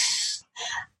anything.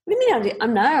 What do you mean?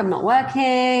 I'm not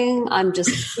working. I'm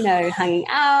just, hanging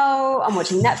out. I'm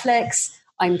watching Netflix.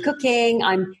 I'm cooking.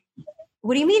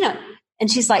 What do you mean? And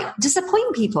she's like,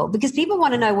 disappoint people, because people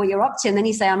want to know what you're up to. And then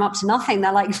you say, I'm up to nothing.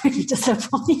 They're like really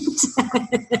disappointed.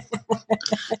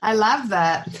 I love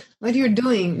that. What you're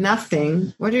doing?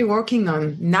 Nothing. What are you working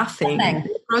on? Nothing.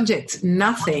 Project?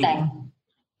 Nothing.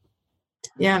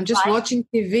 Yeah, I'm just watching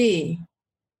TV.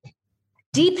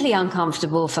 Deeply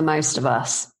uncomfortable for most of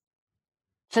us.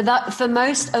 For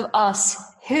most of us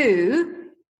who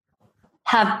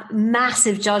have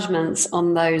massive judgments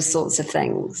on those sorts of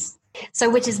things. So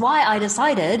which is why I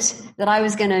decided that I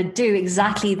was going to do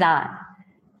exactly that.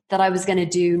 that I was going to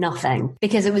do nothing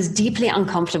because it was deeply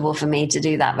uncomfortable for me to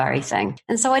do that very thing.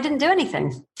 And so I didn't do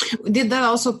anything. Did that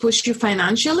also push you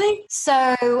financially?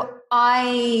 So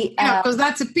because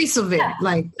that's a piece of it. Yeah.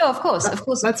 Like, no, of course.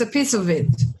 That's a piece of it.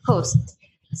 Of course.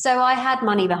 So I had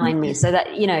money behind me so that,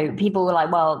 people were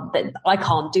like, well, I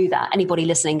can't do that. Anybody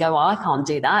listening go, well, I can't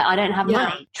do that. I don't have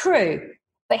money. True.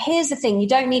 But here's the thing. You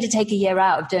don't need to take a year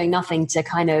out of doing nothing to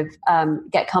kind of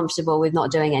get comfortable with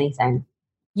not doing anything.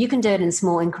 You can do it in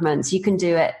small increments. You can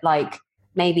do it like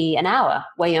maybe an hour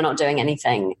where you're not doing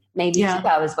anything, maybe 2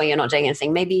 hours where you're not doing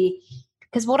anything. Maybe,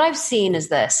 because what I've seen is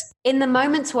this: in the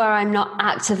moments where I'm not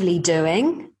actively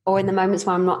doing, or in the moments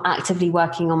where I'm not actively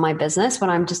working on my business, when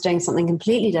I'm just doing something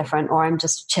completely different, or I'm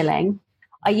just chilling,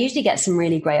 I usually get some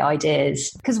really great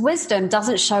ideas. Because wisdom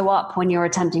doesn't show up when you're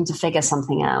attempting to figure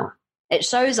something out. It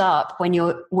shows up when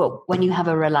when you have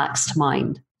a relaxed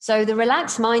mind. So the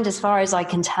relaxed mind, as far as I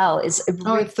can tell, is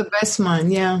it's the best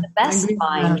mind. Yeah, the best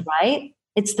mind, right?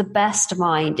 It's the best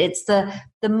mind. It's the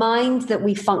mind that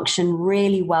we function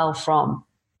really well from,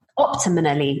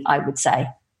 optimally, I would say.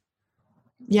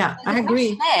 Yeah, I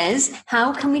agree. The question is,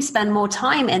 how can we spend more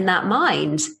time in that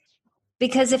mind?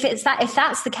 Because if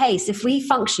that's the case, if we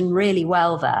function really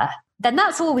well there, then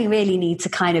that's all we really need to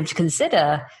kind of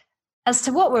consider as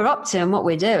to what we're up to and what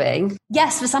we're doing.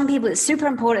 Yes, for some people it's super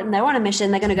important and they're on a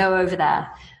mission, they're going to go over there.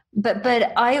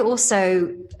 But I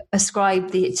also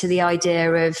ascribe to the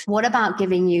idea of, what about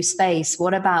giving you space?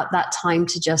 What about that time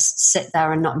to just sit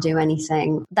there and not do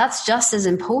anything? That's just as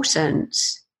important.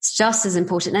 It's just as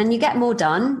important. And you get more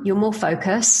done. You're more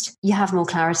focused. You have more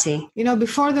clarity.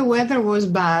 Before the weather was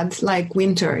bad, like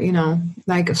winter,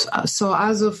 so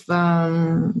as of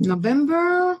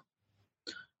November,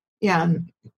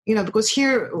 because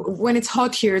here, when it's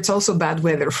hot here, it's also bad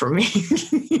weather for me.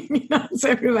 So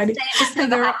everybody has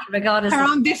their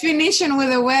own definition with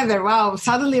the weather. Wow,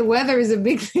 suddenly weather is a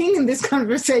big thing in this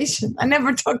conversation. I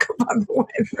never talk about the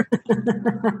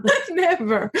weather.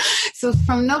 Never. So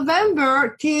from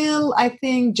November till, I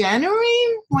think, January,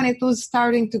 when it was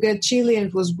starting to get chilly and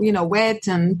it was, wet,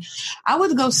 and I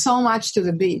would go so much to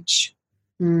the beach.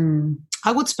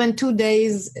 I would spend 2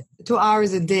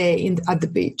 hours a day at the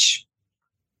beach.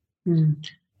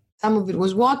 Some of it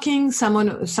was walking, some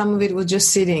of it was just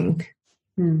sitting.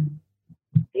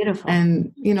 Beautiful.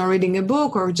 And, reading a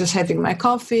book or just having my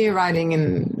coffee, writing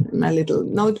in my little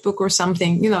notebook or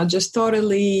something, just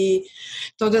totally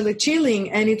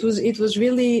chilling. And it was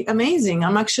really amazing.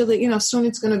 I'm actually, soon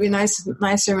it's going to be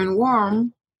nicer and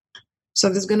warm. So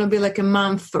there's going to be like a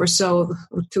month or so,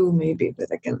 or 2 maybe,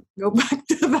 that I can go back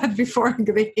to that before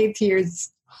the 8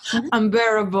 years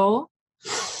unbearable.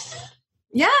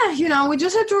 Yeah, we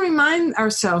just have to remind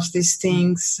ourselves these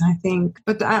things, I think.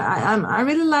 But I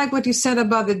really like what you said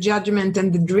about the judgment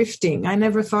and the drifting. I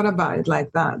never thought about it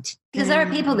like that. Because there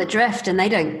are people that drift and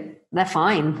they're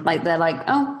fine. Like, they're like,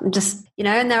 oh, just,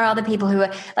 and there are other people who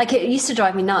are like, it used to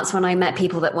drive me nuts when I met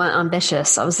people that weren't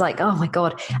ambitious. I was like, oh my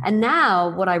God. And now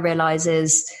what I realize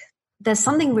is there's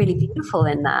something really beautiful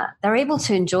in that. They're able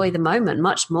to enjoy the moment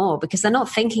much more because they're not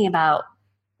thinking about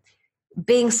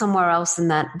being somewhere else than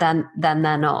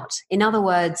they're not. In other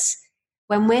words,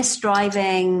 when we're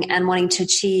striving and wanting to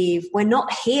achieve, we're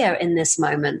not here in this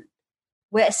moment.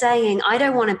 We're saying, I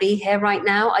don't want to be here right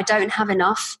now. I don't have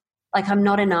enough. Like, I'm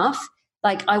not enough.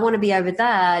 Like, I want to be over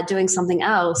there doing something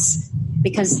else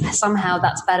because somehow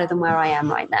that's better than where I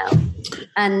am right now.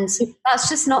 And that's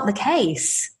just not the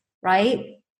case,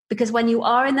 right? Because when you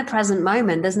are in the present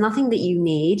moment, there's nothing that you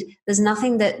need. There's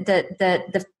nothing that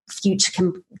the future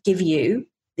can give you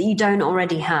that you don't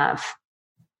already have.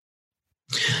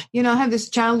 I have this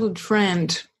childhood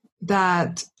friend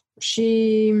that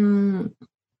she went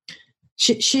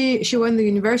to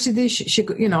university. She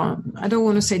I don't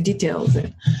want to say details.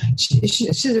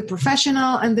 She's a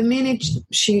professional, and the minute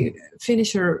she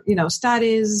finished her,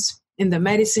 studies in the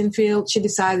medicine field, she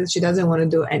decided she doesn't want to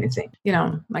do anything.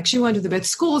 Like, she went to the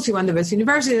best schools, she went to the best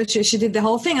university, she did the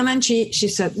whole thing, and then she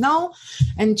said no,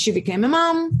 and she became a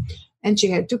mom, and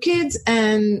she had 2 kids,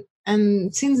 and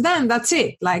since then, that's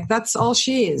it. Like, that's all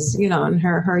she is, and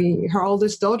her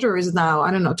oldest daughter is now, I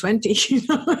don't know, 20,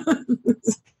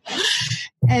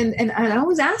 And I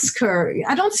always ask her,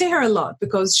 I don't see her a lot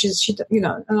because she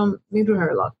I don't meet with her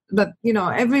a lot, but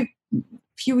every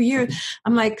few years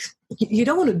I'm like, you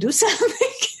don't want to do something?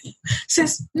 She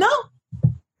says, no.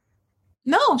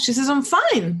 She says, I'm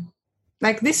fine.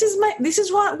 Like, this is me. This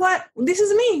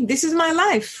is my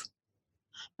life.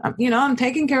 I'm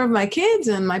taking care of my kids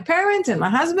and my parents and my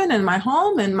husband and my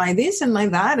home and my this and my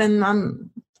that. And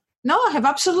I have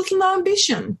absolutely no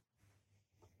ambition.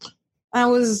 I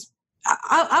was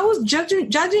I was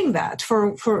judging that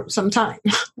for some time,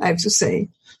 I have to say.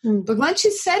 But when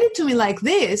she said it to me like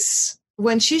this,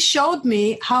 when she showed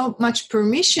me how much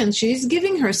permission she's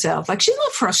giving herself, like she's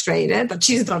not frustrated that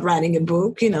she's not writing a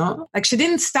book, like she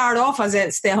didn't start off as a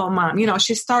stay-at-home mom.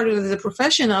 She started as a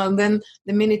professional, and then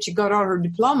the minute she got all her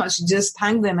diplomas, she just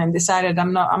hung them and decided,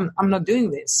 I'm not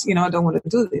doing this. I don't want to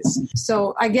do this.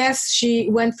 So I guess she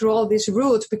went through all this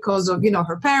route because of,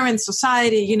 her parents,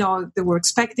 society, they were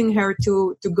expecting her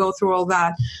to go through all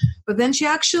that. But then she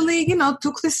actually,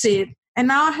 took the seat. And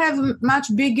now I have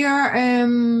much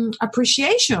bigger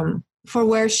appreciation for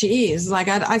where she is. Like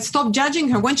I stopped judging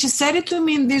her. When she said it to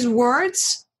me in these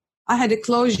words, I had a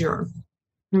closure,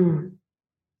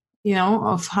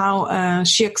 of how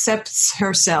she accepts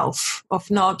herself,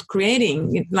 of not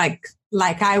creating it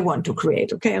like I want to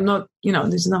create. Okay, I'm not,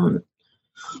 there's no.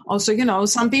 Also,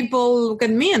 some people look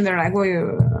at me and they're like, well,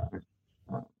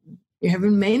 you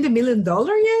haven't made $1 million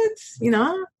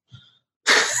yet,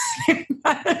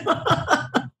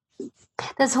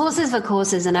 There's horses for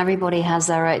courses, and everybody has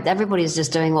their own. Everybody's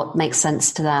just doing what makes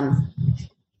sense to them.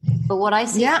 But what I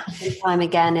see time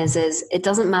again is it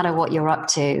doesn't matter what you're up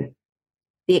to.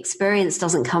 The experience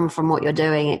doesn't come from what you're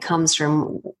doing. It comes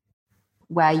from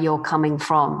where you're coming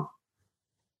from.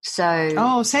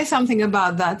 So, say something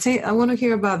about that. I want to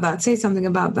hear about that. Say something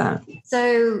about that.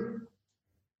 So,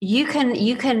 you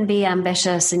can be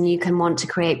ambitious and you can want to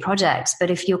create projects, but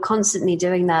if you're constantly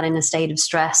doing that in a state of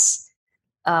stress,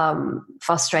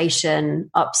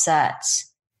 frustration, upset,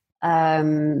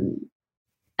 and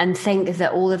think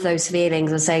that all of those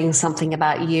feelings are saying something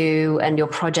about you and your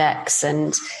projects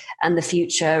and the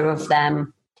future of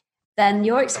them, then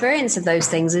your experience of those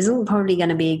things isn't probably going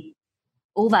to be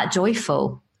all that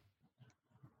joyful.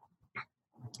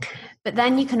 But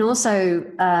then you can also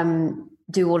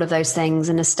do all of those things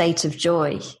in a state of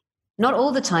joy. Not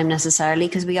all the time necessarily,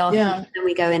 because we are and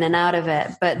we go in and out of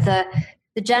it. But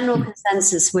the general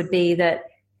consensus would be that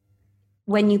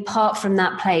when you part from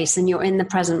that place and you're in the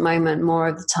present moment more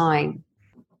of the time,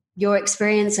 your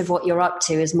experience of what you're up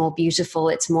to is more beautiful.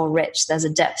 It's more rich. There's a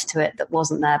depth to it that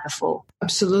wasn't there before.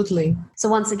 Absolutely. So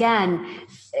once again,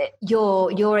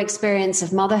 your experience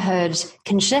of motherhood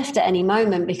can shift at any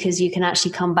moment because you can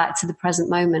actually come back to the present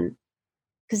moment.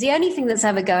 Because the only thing that's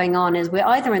ever going on is we're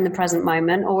either in the present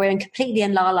moment or we're completely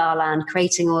in la-la land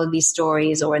creating all of these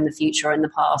stories, or in the future or in the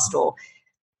past, or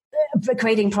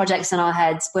creating projects in our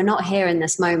heads. We're not here in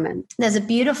this moment. There's a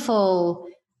beautiful,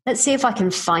 let's see if I can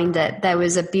find it. There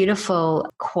was a beautiful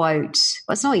quote.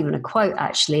 Well, it's not even a quote,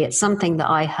 actually. It's something that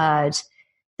I heard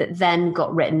that then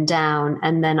got written down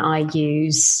and then I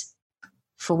use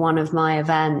for one of my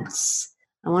events.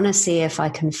 I want to see if I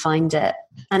can find it.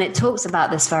 And it talks about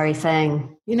this very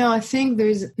thing. I think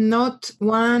there's not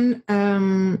one,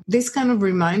 these kind of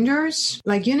reminders,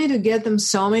 like you need to get them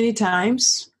so many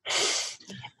times.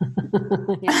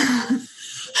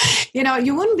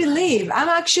 You wouldn't believe.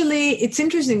 It's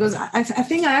interesting because I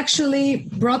think I actually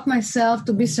brought myself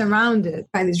to be surrounded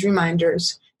by these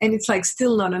reminders. And it's like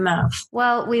still not enough.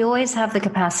 Well, we always have the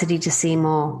capacity to see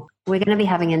more. We're going to be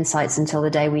having insights until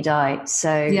the day we die.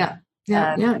 So it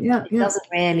doesn't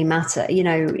really matter.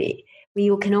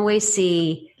 We can always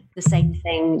see the same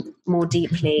thing more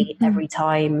deeply every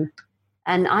time.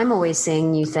 And I'm always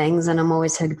seeing new things and I'm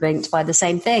always hoodwinked by the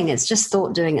same thing. It's just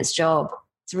thought doing its job.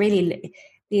 It's really,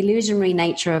 the illusionary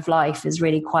nature of life is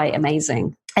really quite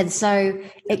amazing. And so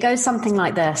it goes something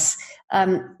like this.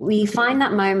 We find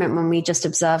that moment when we just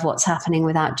observe what's happening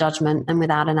without judgment and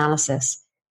without analysis,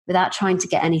 without trying to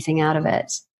get anything out of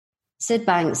it. Sid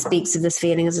Banks speaks of this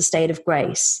feeling as a state of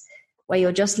grace, where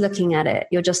you're just looking at it,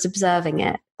 you're just observing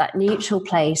it. That neutral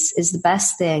place is the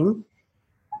best thing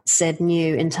Sid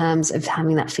knew in terms of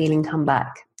having that feeling come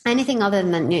back. Anything other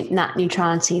than that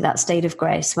neutrality, that state of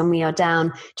grace, when we are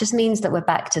down, just means that we're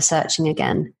back to searching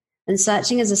again. And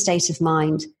searching is a state of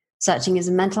mind. Searching is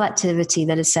a mental activity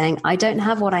that is saying, I don't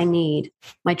have what I need.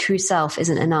 My true self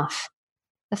isn't enough.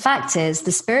 The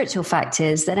spiritual fact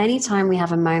is that anytime we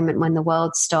have a moment when the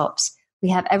world stops, we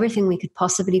have everything we could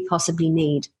possibly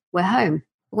need. We're home.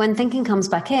 When thinking comes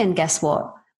back in, guess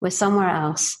what? We're somewhere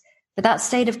else. But that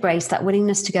state of grace, that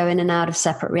willingness to go in and out of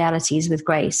separate realities with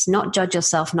grace, not judge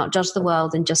yourself, not judge the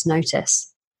world, and just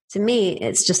notice. To me,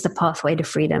 it's just the pathway to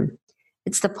freedom.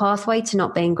 It's the pathway to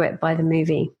not being gripped by the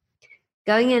movie.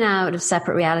 Going in and out of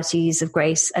separate realities of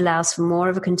grace allows for more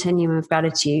of a continuum of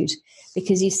gratitude,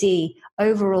 because you see,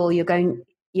 overall, you're going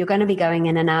to be going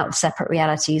in and out of separate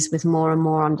realities with more and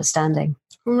more understanding.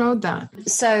 Who wrote that?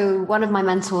 So one of my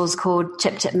mentors called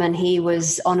Chip Chipman, he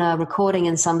was on a recording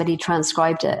and somebody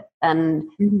transcribed it. And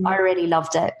I really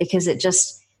loved it because it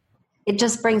just, it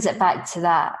just brings it back to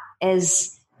that,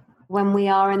 is when we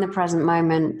are in the present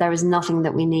moment, there is nothing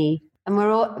that we need. And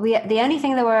the only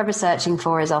thing that we're ever searching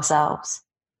for is ourselves,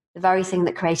 the very thing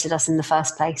that created us in the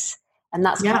first place. And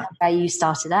that's kind of where you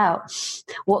started out.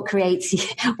 What creates you,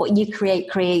 what you create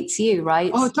creates you,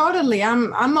 right? Oh, totally.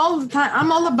 I'm all the time.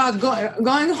 I'm all about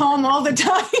going home all the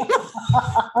time.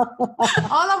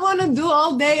 All I want to do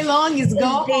all day long is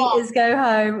go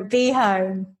home. Be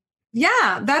home.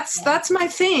 Yeah, that's my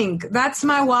thing. That's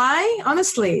my why.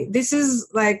 Honestly, this is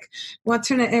like what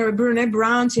Brene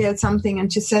Brown, she had something,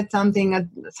 and she said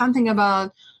something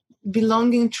about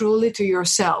belonging truly to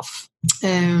yourself.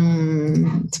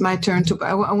 It's my turn to.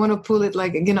 I want to pull it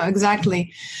like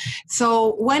exactly.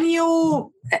 So when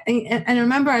you and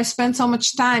remember, I spent so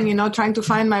much time, trying to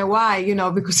find my why,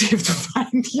 because you have to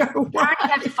find your why. You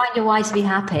have to find your why to be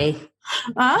happy.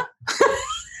 Huh?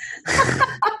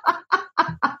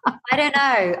 I don't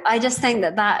know. I just think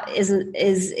that is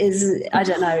I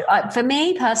don't know. For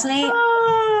me personally,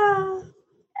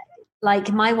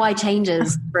 like my why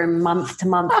changes from month to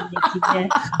month.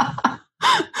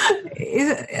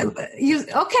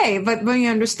 Okay, but when you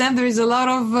understand, there is a lot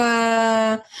of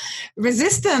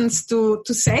resistance to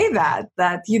say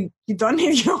that you don't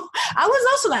need your. I was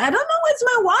also like, I don't know what's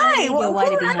my why. I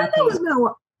don't know what's my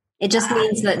why. It just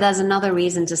means that there's another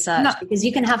reason to search, because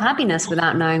you can have happipiness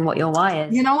without knowing what your why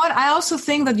is. You know what? I also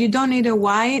think that you don't need a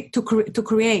why to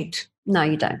create. No,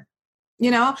 you don't.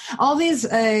 All these,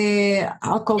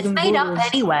 I'll call them made gurus.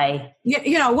 Up anyway.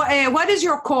 What is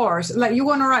your course? Like you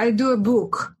want to do a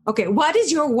book. Okay. What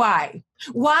is your why?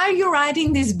 Why are you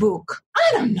writing this book?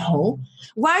 I don't know.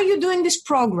 Why are you doing this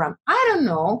program? I don't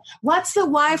know. What's the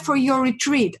why for your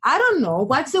retreat? I don't know.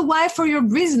 What's the why for your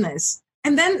business?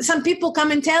 And then some people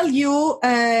come and tell you,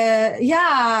 I'm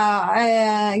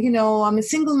a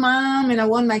single mom and I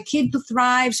want my kid to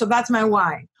thrive. So that's my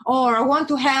why. Or I want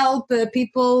to help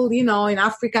people, in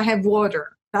Africa have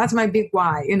water. That's my big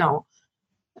why, And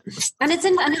it's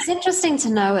interesting to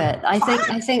know it. I think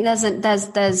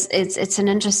it's an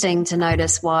interesting to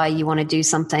notice why you want to do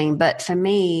something. But for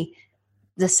me,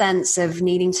 the sense of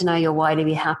needing to know your why to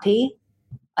be happy,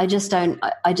 I just don't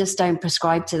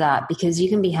prescribe to that, because you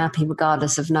can be happy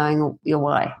regardless of knowing your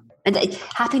why. And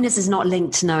happiness is not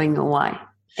linked to knowing your why.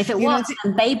 If it was,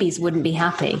 then babies wouldn't be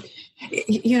happy.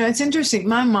 It's interesting.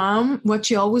 My mom, what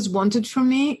she always wanted from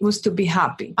me was to be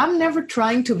happy. I'm never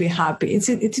trying to be happy. It's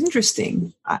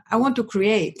interesting. I want to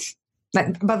create,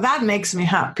 but that makes me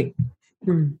happy.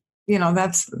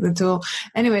 That's the tool.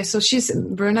 Anyway, so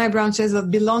Brene Brown says that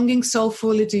belonging so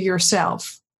fully to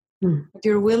yourself. That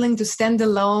you're willing to stand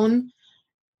alone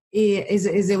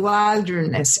is a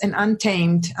wilderness, an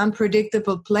untamed,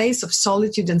 unpredictable place of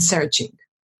solitude and searching.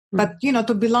 But,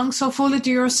 to belong so fully to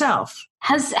yourself.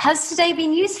 Has today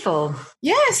been useful?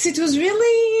 Yes, it was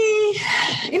really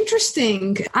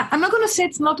interesting. I'm not going to say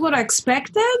it's not what I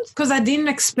expected, because I didn't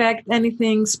expect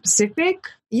anything specific.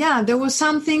 Yeah, there was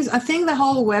some things. I think the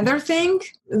whole weather thing,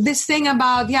 this thing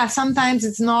about, sometimes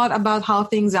it's not about how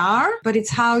things are, but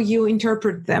it's how you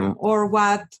interpret them or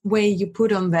what way you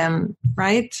put on them,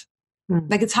 right?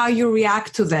 Like it's how you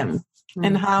react to them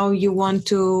and how you want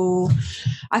to.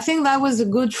 I think that was a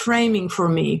good framing for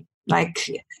me. Like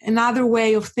another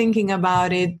way of thinking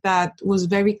about it that was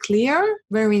very clear,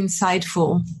 very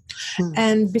insightful.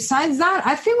 And besides that,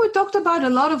 I think we talked about a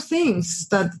lot of things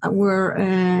that were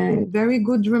very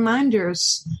good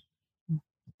reminders.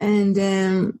 And,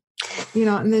 and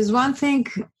there's one thing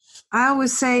I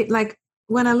always say, like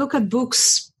when I look at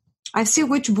books, I see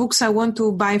which books I want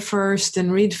to buy first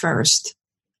and read first.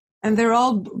 And they're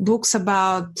all books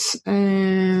about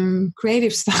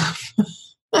creative stuff.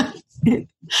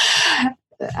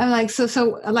 I'm like,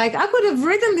 so like I could have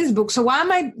written this book. So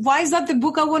why is that the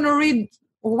book I want to read?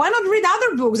 Why not read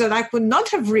other books that I could not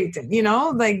have written?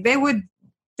 Like they would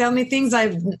tell me things I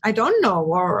don't know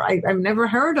or I've never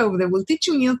heard of. They will teach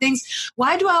you new things.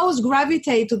 Why do I always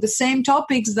gravitate to the same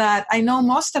topics that I know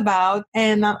most about?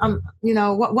 And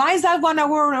why is that one I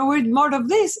read more of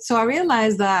this? So I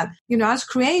realized that, as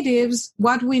creatives,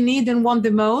 what we need and want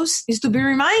the most is to be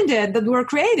reminded that we're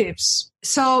creatives.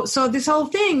 So this whole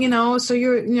thing, so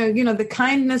you're, the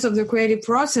kindness of the creative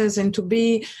process and to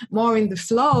be more in the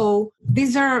flow.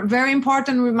 These are very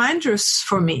important reminders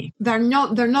for me. They're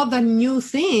not the new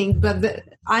thing, but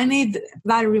I need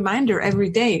that reminder every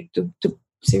day to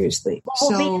seriously. What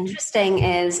will be interesting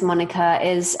is, Monicka,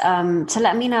 is to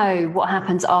let me know what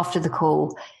happens after the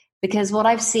call, because what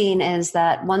I've seen is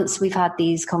that once we've had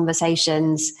these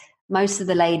conversations, most of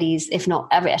the ladies, if not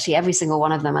every single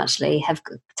one of them actually, have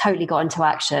totally got into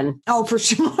action. Oh, for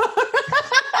sure.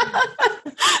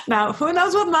 Now, who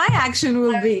knows what my action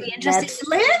will be?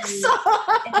 Netflix?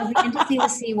 It'll be interesting to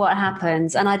see what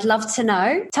happens. And I'd love to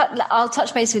know. I'll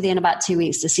touch base with you in about 2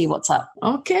 weeks to see what's up.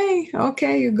 Okay,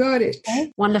 you got it.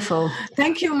 Okay. Wonderful.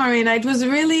 Thank you, Marina. It was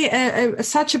really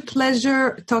such a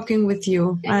pleasure talking with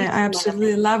you. I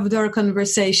absolutely loved our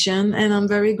conversation, and I'm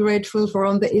very grateful for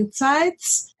all the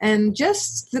insights and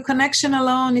just the connection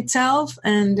alone itself.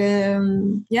 And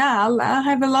I'll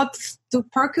have a lot to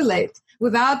percolate.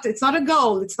 It's not a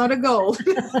goal.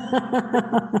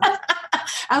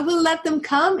 I will let them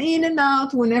come in and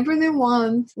out whenever they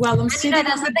want. Well, there's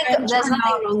nothing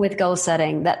wrong with goal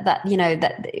setting. That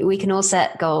we can all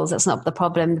set goals. That's not the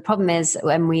problem. The problem is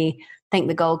when we think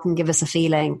the goal can give us a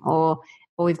feeling, or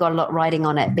we've got a lot riding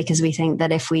on it because we think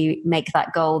that if we make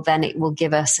that goal, then it will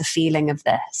give us a feeling of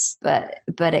this. But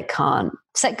it can't.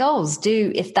 Set goals,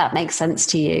 if that makes sense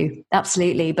to you.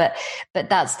 Absolutely. But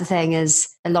that's the thing, is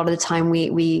a lot of the time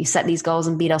we set these goals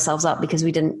and beat ourselves up because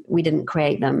we didn't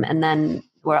create them, and then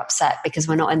we're upset because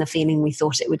we're not in the feeling we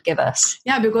thought it would give us.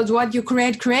 Yeah, because what you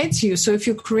create creates you. So if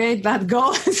you create that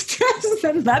goal,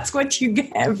 then that's what you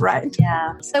get, right?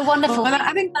 Yeah. So wonderful. Well,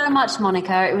 I think so much,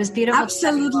 Monicka. It was beautiful.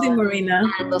 Absolutely, Marina.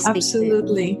 And we'll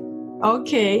absolutely.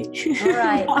 Okay. All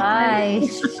right. Bye.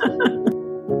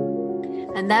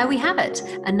 And there we have it.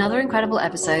 Another incredible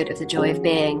episode of The Joy of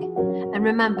Being. And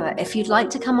remember, if you'd like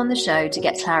to come on the show to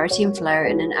get clarity and flow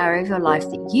in an area of your life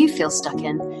that you feel stuck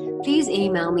in, please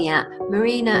email me at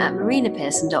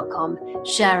marina@marinapearson.com,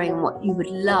 sharing what you would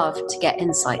love to get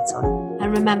insights on.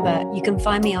 And remember, you can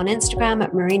find me on Instagram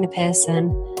at Marina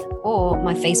Pearson, or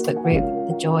my Facebook group,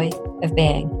 The Joy of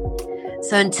Being.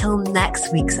 So until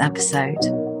next week's episode,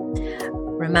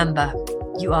 remember,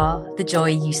 you are the joy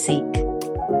you seek.